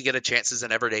he get a chance as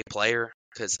an everyday player?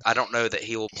 Because I don't know that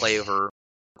he will play over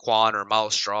Quan or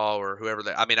Miles Straw or whoever.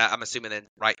 I'm assuming in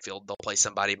right field they'll play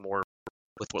somebody more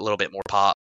with a little bit more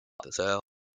pop. So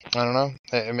I don't know.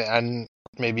 I mean,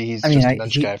 Maybe he's I mean, just a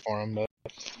bench guy for him. But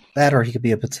that, or he could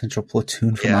be a potential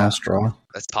platoon for Miles Straw.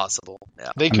 That's possible.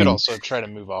 Yeah, they could also try to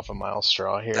move off of Miles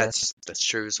Straw here. That's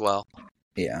true as well.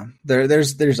 Yeah,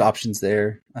 there's options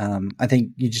there. I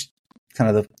think you just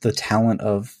kind of the talent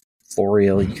of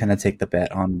Florial, you kind of take the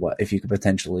bet on what if you could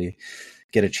potentially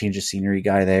get a change of scenery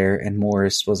guy there. And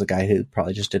Morris was a guy who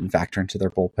probably just didn't factor into their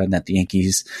bullpen, that the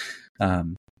Yankees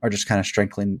are just kind of trying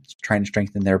to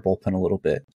strengthen their bullpen a little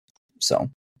bit. So,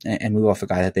 and move off a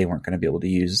guy that they weren't going to be able to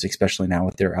use, especially now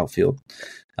with their outfield,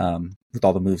 with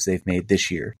all the moves they've made this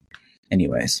year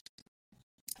anyways.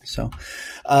 So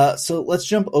let's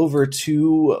jump over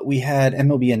to, we had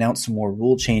MLB announce some more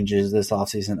rule changes this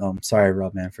offseason. Oh, I'm sorry,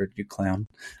 Rob Manfred, you clown.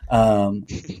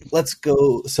 Let's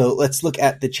go. So let's look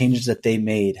at the changes that they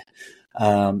made.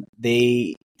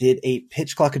 They did a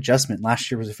pitch clock adjustment. Last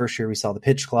year was the first year we saw the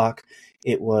pitch clock.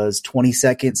 It was 20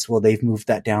 seconds. Well, they've moved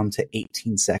that down to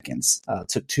 18 seconds.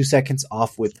 Took 2 seconds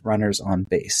off with runners on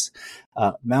base.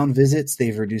 Mound visits,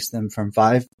 they've reduced them from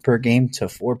 5 per game to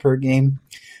 4 per game.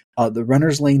 The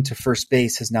runner's lane to first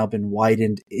base has now been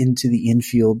widened into the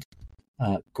infield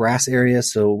grass area.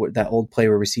 So that old play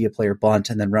where we see a player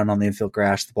bunt and then run on the infield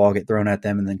grass, the ball get thrown at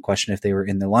them and then question if they were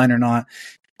in the line or not.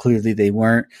 Clearly they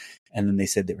weren't. And then they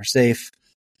said they were safe.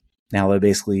 Now they'll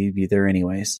basically be there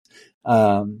anyways.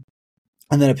 And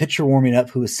then a pitcher warming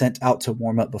up who is sent out to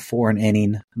warm up before an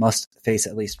inning must face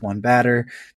at least one batter.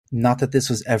 Not that this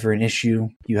was ever an issue.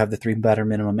 You have the 3 batter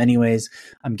minimum anyways.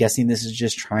 I'm guessing this is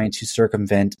just trying to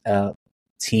circumvent a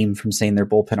team from saying their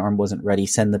bullpen arm wasn't ready,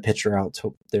 send the pitcher out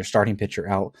to their starting pitcher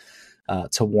out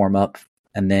to warm up,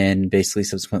 and then basically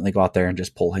subsequently go out there and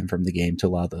just pull him from the game to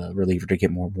allow the reliever to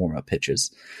get more warm up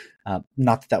pitches.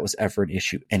 Not that was ever an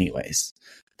issue anyways.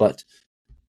 But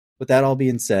with that all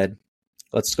being said,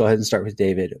 let's go ahead and start with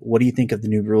David. What do you think of the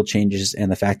new rule changes and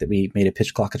the fact that we made a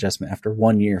pitch clock adjustment after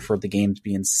 1 year for the games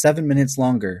being 7 minutes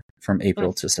longer from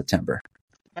April to September?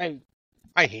 I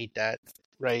hate that,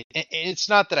 right? It's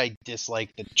not that I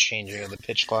dislike the changing of the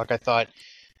pitch clock. I thought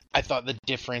the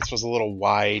difference was a little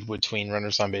wide between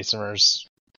runners on base and runners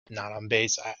not on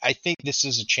base. I think this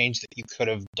is a change that you could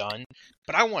have done,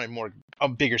 but I wanted a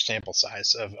bigger sample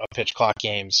size of pitch clock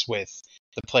games with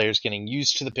the players getting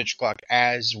used to the pitch clock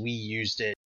as we used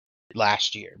it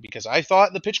last year, because I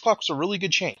thought the pitch clock was a really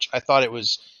good change. I thought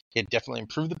it definitely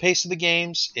improved the pace of the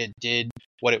games. It did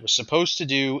what it was supposed to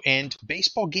do, and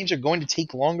baseball games are going to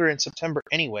take longer in September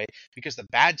anyway, because the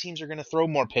bad teams are going to throw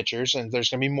more pitchers, and there's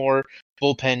going to be more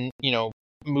bullpen,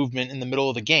 movement in the middle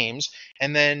of the games,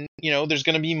 and then there's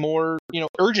going to be more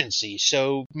urgency,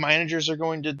 so managers are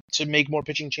going to make more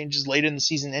pitching changes late in the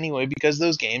season anyway, because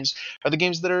those games are the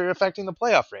games that are affecting the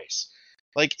playoff race.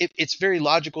 Like it's very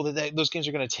logical that those games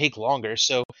are going to take longer,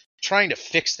 so trying to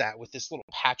fix that with this little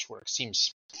patchwork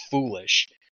seems foolish.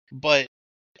 But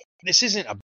this isn't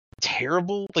a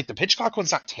terrible, like the pitch clock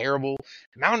one's not terrible.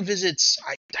 Mound visits,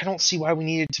 I don't see why we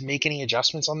needed to make any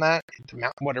adjustments on that.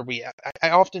 What are we?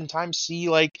 I oftentimes see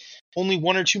like only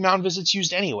 1 or 2 mound visits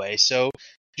used anyway. So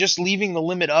just leaving the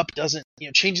limit up doesn't,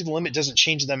 changing the limit doesn't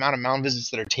change the amount of mound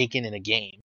visits that are taken in a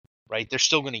game, right? They're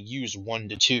still going to use 1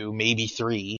 to 2, maybe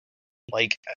 3.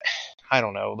 Like, I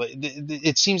don't know.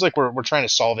 It seems like we're trying to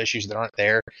solve issues that aren't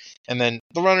there. And then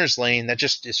the runner's lane, that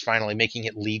just is finally making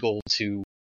it legal to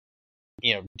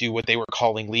do what they were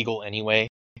calling legal anyway,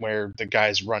 where the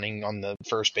guy's running on the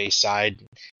first base side,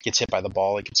 gets hit by the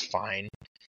ball, like it's fine.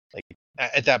 Like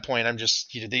at that point, I'm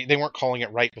just, they weren't calling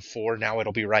it right before, now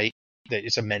it'll be right.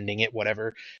 It's amending it,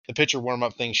 whatever. The pitcher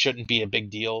warm-up thing shouldn't be a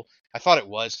big deal. I thought it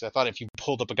was, because I thought if you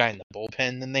pulled up a guy in the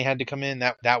bullpen, then they had to come in,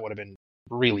 that would have been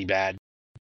really bad.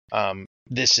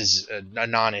 This is a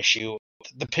non-issue.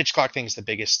 The pitch clock thing is the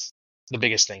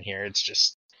biggest thing here. It's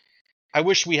just, I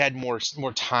wish we had more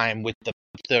time with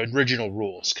the original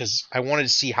rules, because I wanted to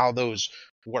see how those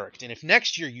worked. And if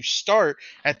next year you start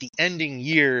at the ending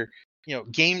year,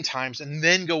 game times, and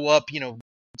then go up,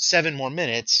 7 more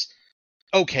minutes,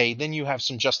 okay, then you have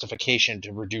some justification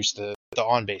to reduce the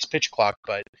on-base pitch clock,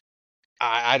 but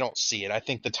I don't see it. I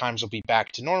think the times will be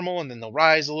back to normal, and then they'll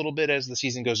rise a little bit as the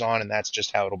season goes on, and that's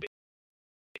just how it'll be.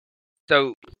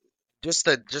 So, just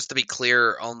to be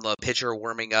clear on the pitcher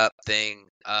warming up thing,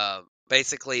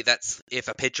 basically that's if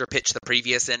a pitcher pitched the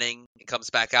previous inning and comes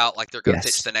back out, like they're going to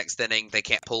pitch the next inning, they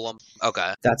can't pull them.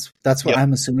 Okay, that's what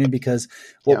I'm assuming, because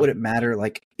what would it matter?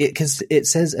 Like because it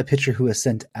says a pitcher who is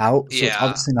sent out, so it's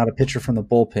obviously not a pitcher from the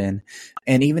bullpen.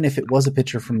 And even if it was a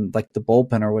pitcher from like the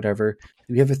bullpen or whatever,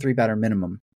 we have a 3 batter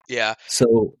minimum. Yeah.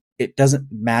 So it doesn't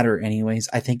matter anyways.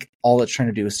 I think all it's trying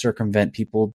to do is circumvent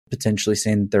people potentially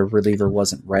saying their reliever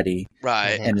wasn't ready,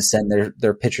 right? And to send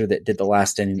their pitcher that did the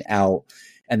last inning out.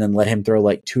 and then let him throw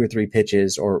like 2 or 3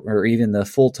 pitches, or even the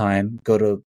full time, go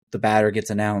to the batter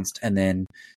gets announced, and then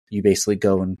you basically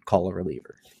go and call a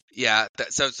reliever. Yeah,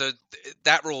 so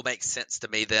that rule makes sense to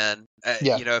me then.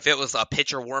 Yeah. If it was a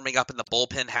pitcher warming up in the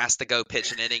bullpen has to go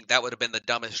pitch an inning, that would have been the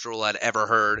dumbest rule I'd ever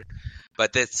heard.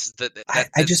 But that's the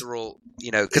rule,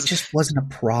 because it just wasn't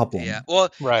a problem. Yeah, well,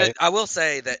 Right. I will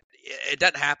say that it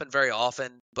doesn't happen very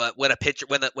often. But when a pitcher,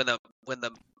 when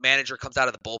the manager comes out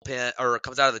of the bullpen or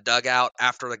comes out of the dugout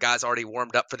after the guy's already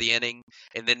warmed up for the inning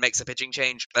and then makes a pitching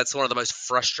change, that's one of the most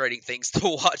frustrating things to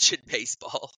watch in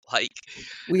baseball. Like,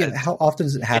 how often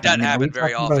does it happen? It doesn't happen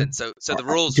very often. So the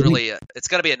rule's really it's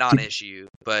going to be a non-issue.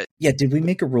 But yeah, did we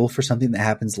make a rule for something that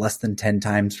happens less than 10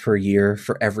 times per year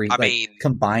for every?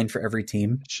 Combined for every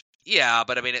team. Yeah,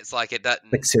 but I mean, it's like it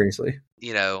doesn't. Like seriously,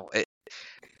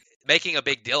 making a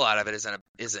big deal out of it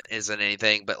isn't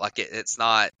anything. But like it's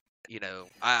not.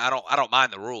 I don't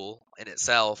mind the rule in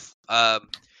itself. But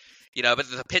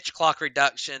the pitch clock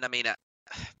reduction. I mean,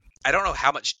 I don't know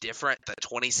how much different the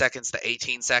 20 seconds to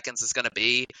 18 seconds is going to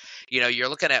be. You're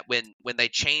looking at when they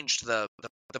changed the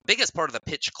biggest part of the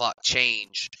pitch clock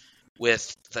change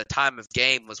with the time of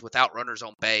game was without runners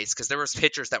on base, because there was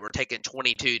pitchers that were taking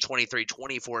 22, 23,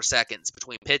 24 seconds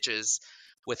between pitches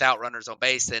without runners on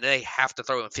base, and they have to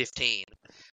throw in 15.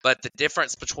 But the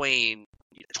difference between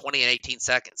 20 and 18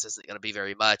 seconds isn't going to be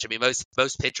very much. I mean,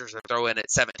 most pitchers are throwing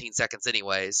at 17 seconds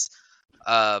anyways.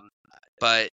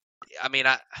 But I mean,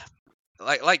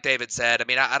 like David said, I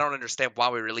mean, I don't understand why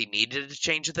we really needed to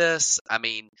change this. I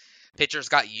mean, pitchers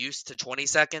got used to 20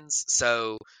 seconds,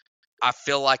 so I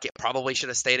feel like it probably should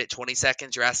have stayed at 20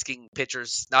 seconds. You're asking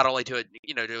pitchers not only to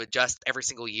adjust every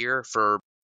single year for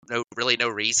no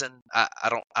reason. I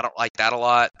don't like that a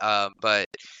lot. But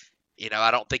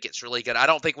I don't think it's really good. I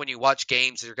don't think when you watch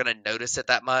games you're going to notice it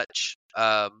that much.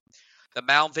 The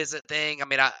mound visit thing. I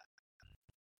mean,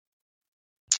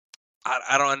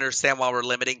 I don't understand why we're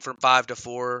limiting from 5 to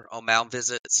 4 on mound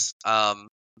visits.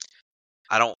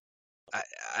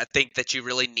 I think that you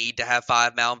really need to have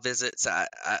 5 mound visits.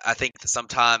 I think that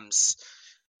sometimes,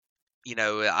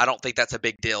 I don't think that's a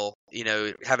big deal.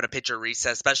 Having a pitcher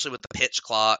reset, especially with the pitch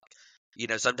clock,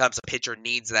 sometimes a pitcher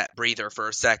needs that breather for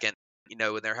a second,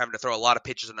 when they're having to throw a lot of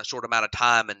pitches in a short amount of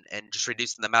time, and just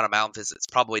reducing the amount of mound visits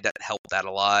probably doesn't help that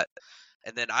a lot.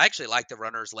 And then I actually like the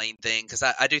runner's lane thing because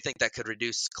I do think that could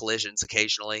reduce collisions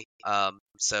occasionally.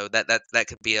 So that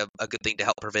could be a good thing to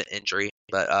help prevent injury.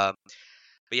 But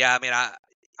yeah, I mean,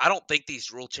 I don't think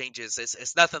these rule changes,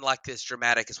 it's nothing like this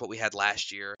dramatic as what we had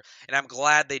last year. And I'm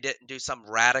glad they didn't do some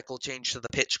radical change to the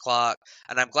pitch clock.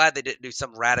 And I'm glad they didn't do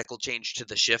some radical change to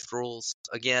the shift rules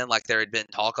again, like there had been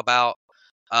talk about.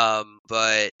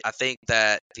 But I think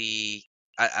that I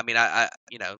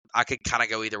could kind of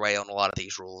go either way on a lot of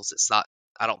these rules.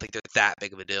 I don't think they're that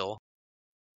big of a deal.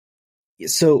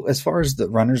 So as far as the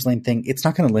runner's lane thing, it's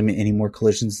not going to limit any more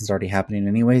collisions that's already happening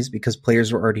anyways, because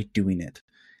players were already doing it.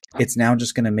 It's now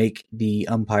just going to make the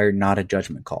umpire not a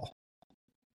judgment call.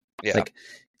 Yeah.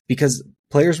 Because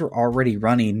players were already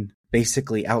running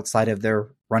basically outside of their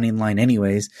running line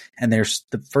anyways, and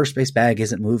the first base bag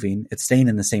isn't moving. It's staying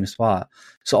in the same spot.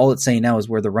 So all it's saying now is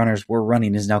where the runners were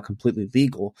running is now completely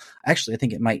legal. Actually, I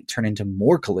think it might turn into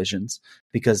more collisions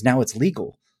because now it's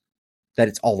legal that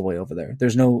it's all the way over there.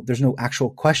 There's no actual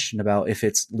question about if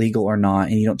it's legal or not,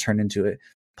 and you don't turn into it.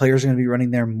 Players are going to be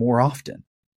running there more often.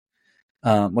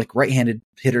 Like right-handed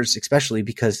hitters, especially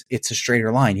because it's a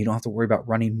straighter line. You don't have to worry about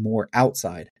running more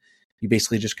outside. You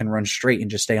basically just can run straight and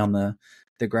just stay on the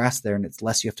grass there, and it's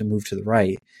less you have to move to the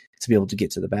right to be able to get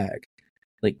to the bag.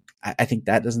 Like, I think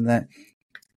that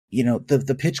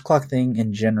the pitch clock thing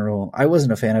in general, I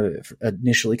wasn't a fan of it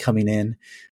initially coming in.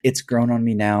 It's grown on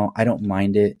me now. I don't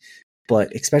mind it,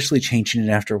 but especially changing it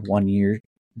after 1 year,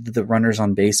 the runners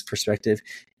on base perspective,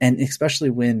 and especially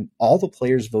when all the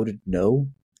players voted no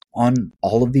on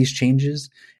all of these changes.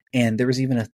 And there was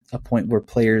even a point where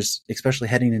players, especially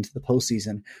heading into the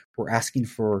postseason, were asking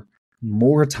for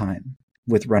more time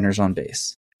with runners on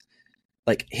base.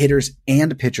 Like hitters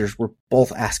and pitchers were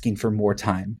both asking for more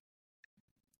time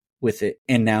with it.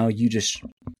 And now you just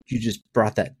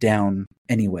brought that down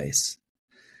anyways.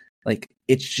 Like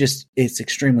it's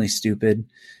extremely stupid.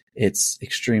 It's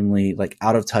extremely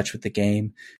out of touch with the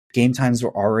game. Game times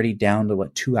were already down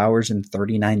to 2 hours and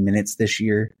 39 minutes this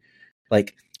year.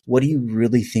 Like, what do you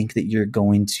really think that you're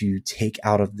going to take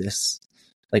out of this?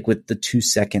 Like with the 2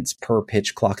 seconds per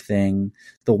pitch clock thing,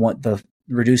 the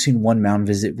reducing one mound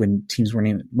visit when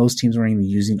most teams weren't even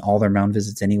using all their mound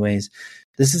visits anyways.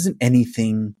 This isn't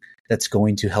anything that's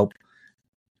going to help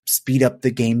speed up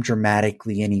the game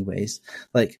dramatically anyways.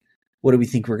 Like, what do we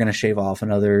think we're going to shave off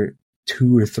another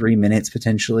 2 or 3 minutes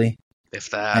potentially. If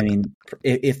that. I mean,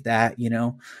 if that,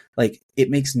 like it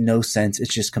makes no sense.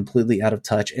 It's just completely out of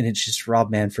touch. And it's just Rob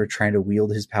Manfred trying to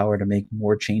wield his power to make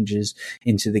more changes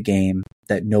into the game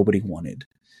that nobody wanted.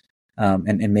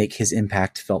 And make his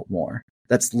impact felt more.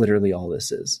 That's literally all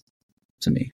this is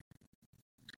to me.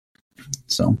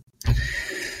 So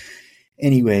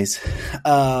anyways,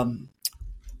 that's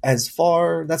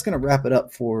going to wrap it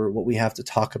up for what we have to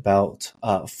talk about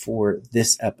for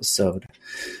this episode.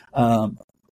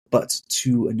 But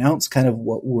to announce kind of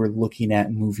what we're looking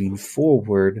at moving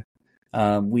forward,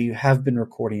 we have been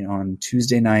recording on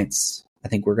Tuesday nights. I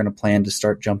think we're going to plan to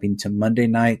start jumping to Monday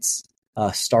nights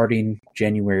starting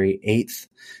January 8th.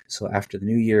 So after the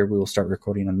new year, we will start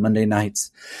recording on Monday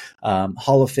nights.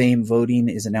 Hall of Fame voting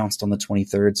is announced on the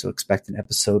 23rd, so expect an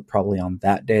episode probably on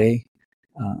that day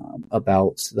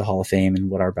about the Hall of Fame and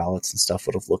what our ballots and stuff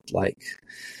would have looked like.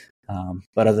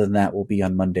 But other than that, we'll be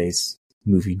on Mondays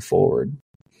moving forward.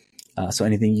 So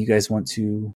anything you guys want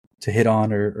to hit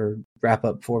on or wrap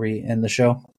up before we end the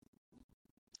show?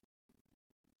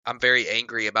 I'm very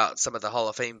angry about some of the Hall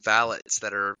of Fame ballots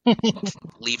that are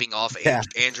leaving off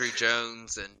Andrew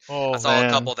Jones, and I saw a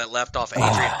couple that left off Adrian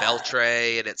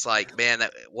Beltre, and it's like, man,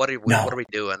 what are we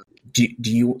doing? Did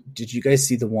you guys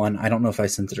see the one? I don't know if I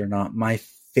sent it or not. My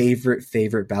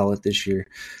favorite ballot this year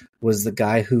was the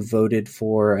guy who voted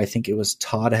for, I think it was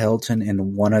Todd Helton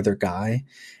and one other guy,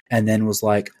 and then was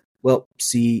like, well,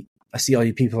 see, I see all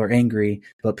you people are angry,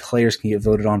 but players can get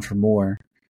voted on for more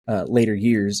later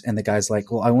years. And the guy's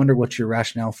like, well, I wonder what your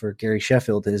rationale for Gary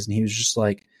Sheffield is. And he was just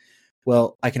like,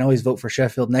 well, I can always vote for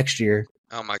Sheffield next year.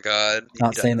 Oh my God.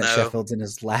 Not saying that Sheffield's in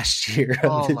his last year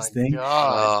of his thing.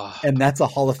 God. And that's a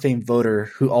Hall of Fame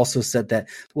voter who also said that,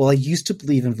 well, I used to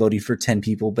believe in voting for 10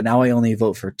 people, but now I only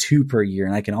vote for 2 per year,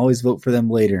 and I can always vote for them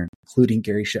later, including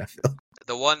Gary Sheffield.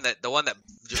 The one that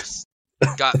just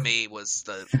got me was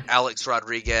the Alex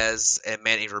Rodriguez and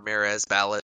Manny Ramirez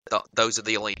ballot. Those are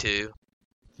the only two.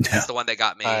 That's the one that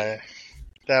got me.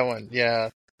 That one,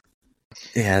 yeah.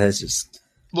 Yeah, that's just...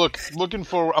 I'm looking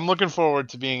forward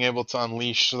to being able to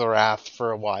unleash the wrath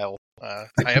for a while. I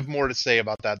have more to say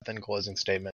about that than closing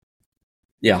statement.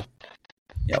 Yeah.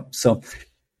 Yep. So,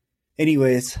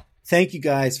 anyways, thank you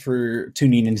guys for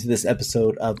tuning into this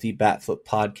episode of the Batflip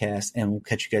Podcast, and we'll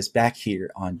catch you guys back here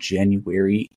on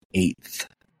January 8th.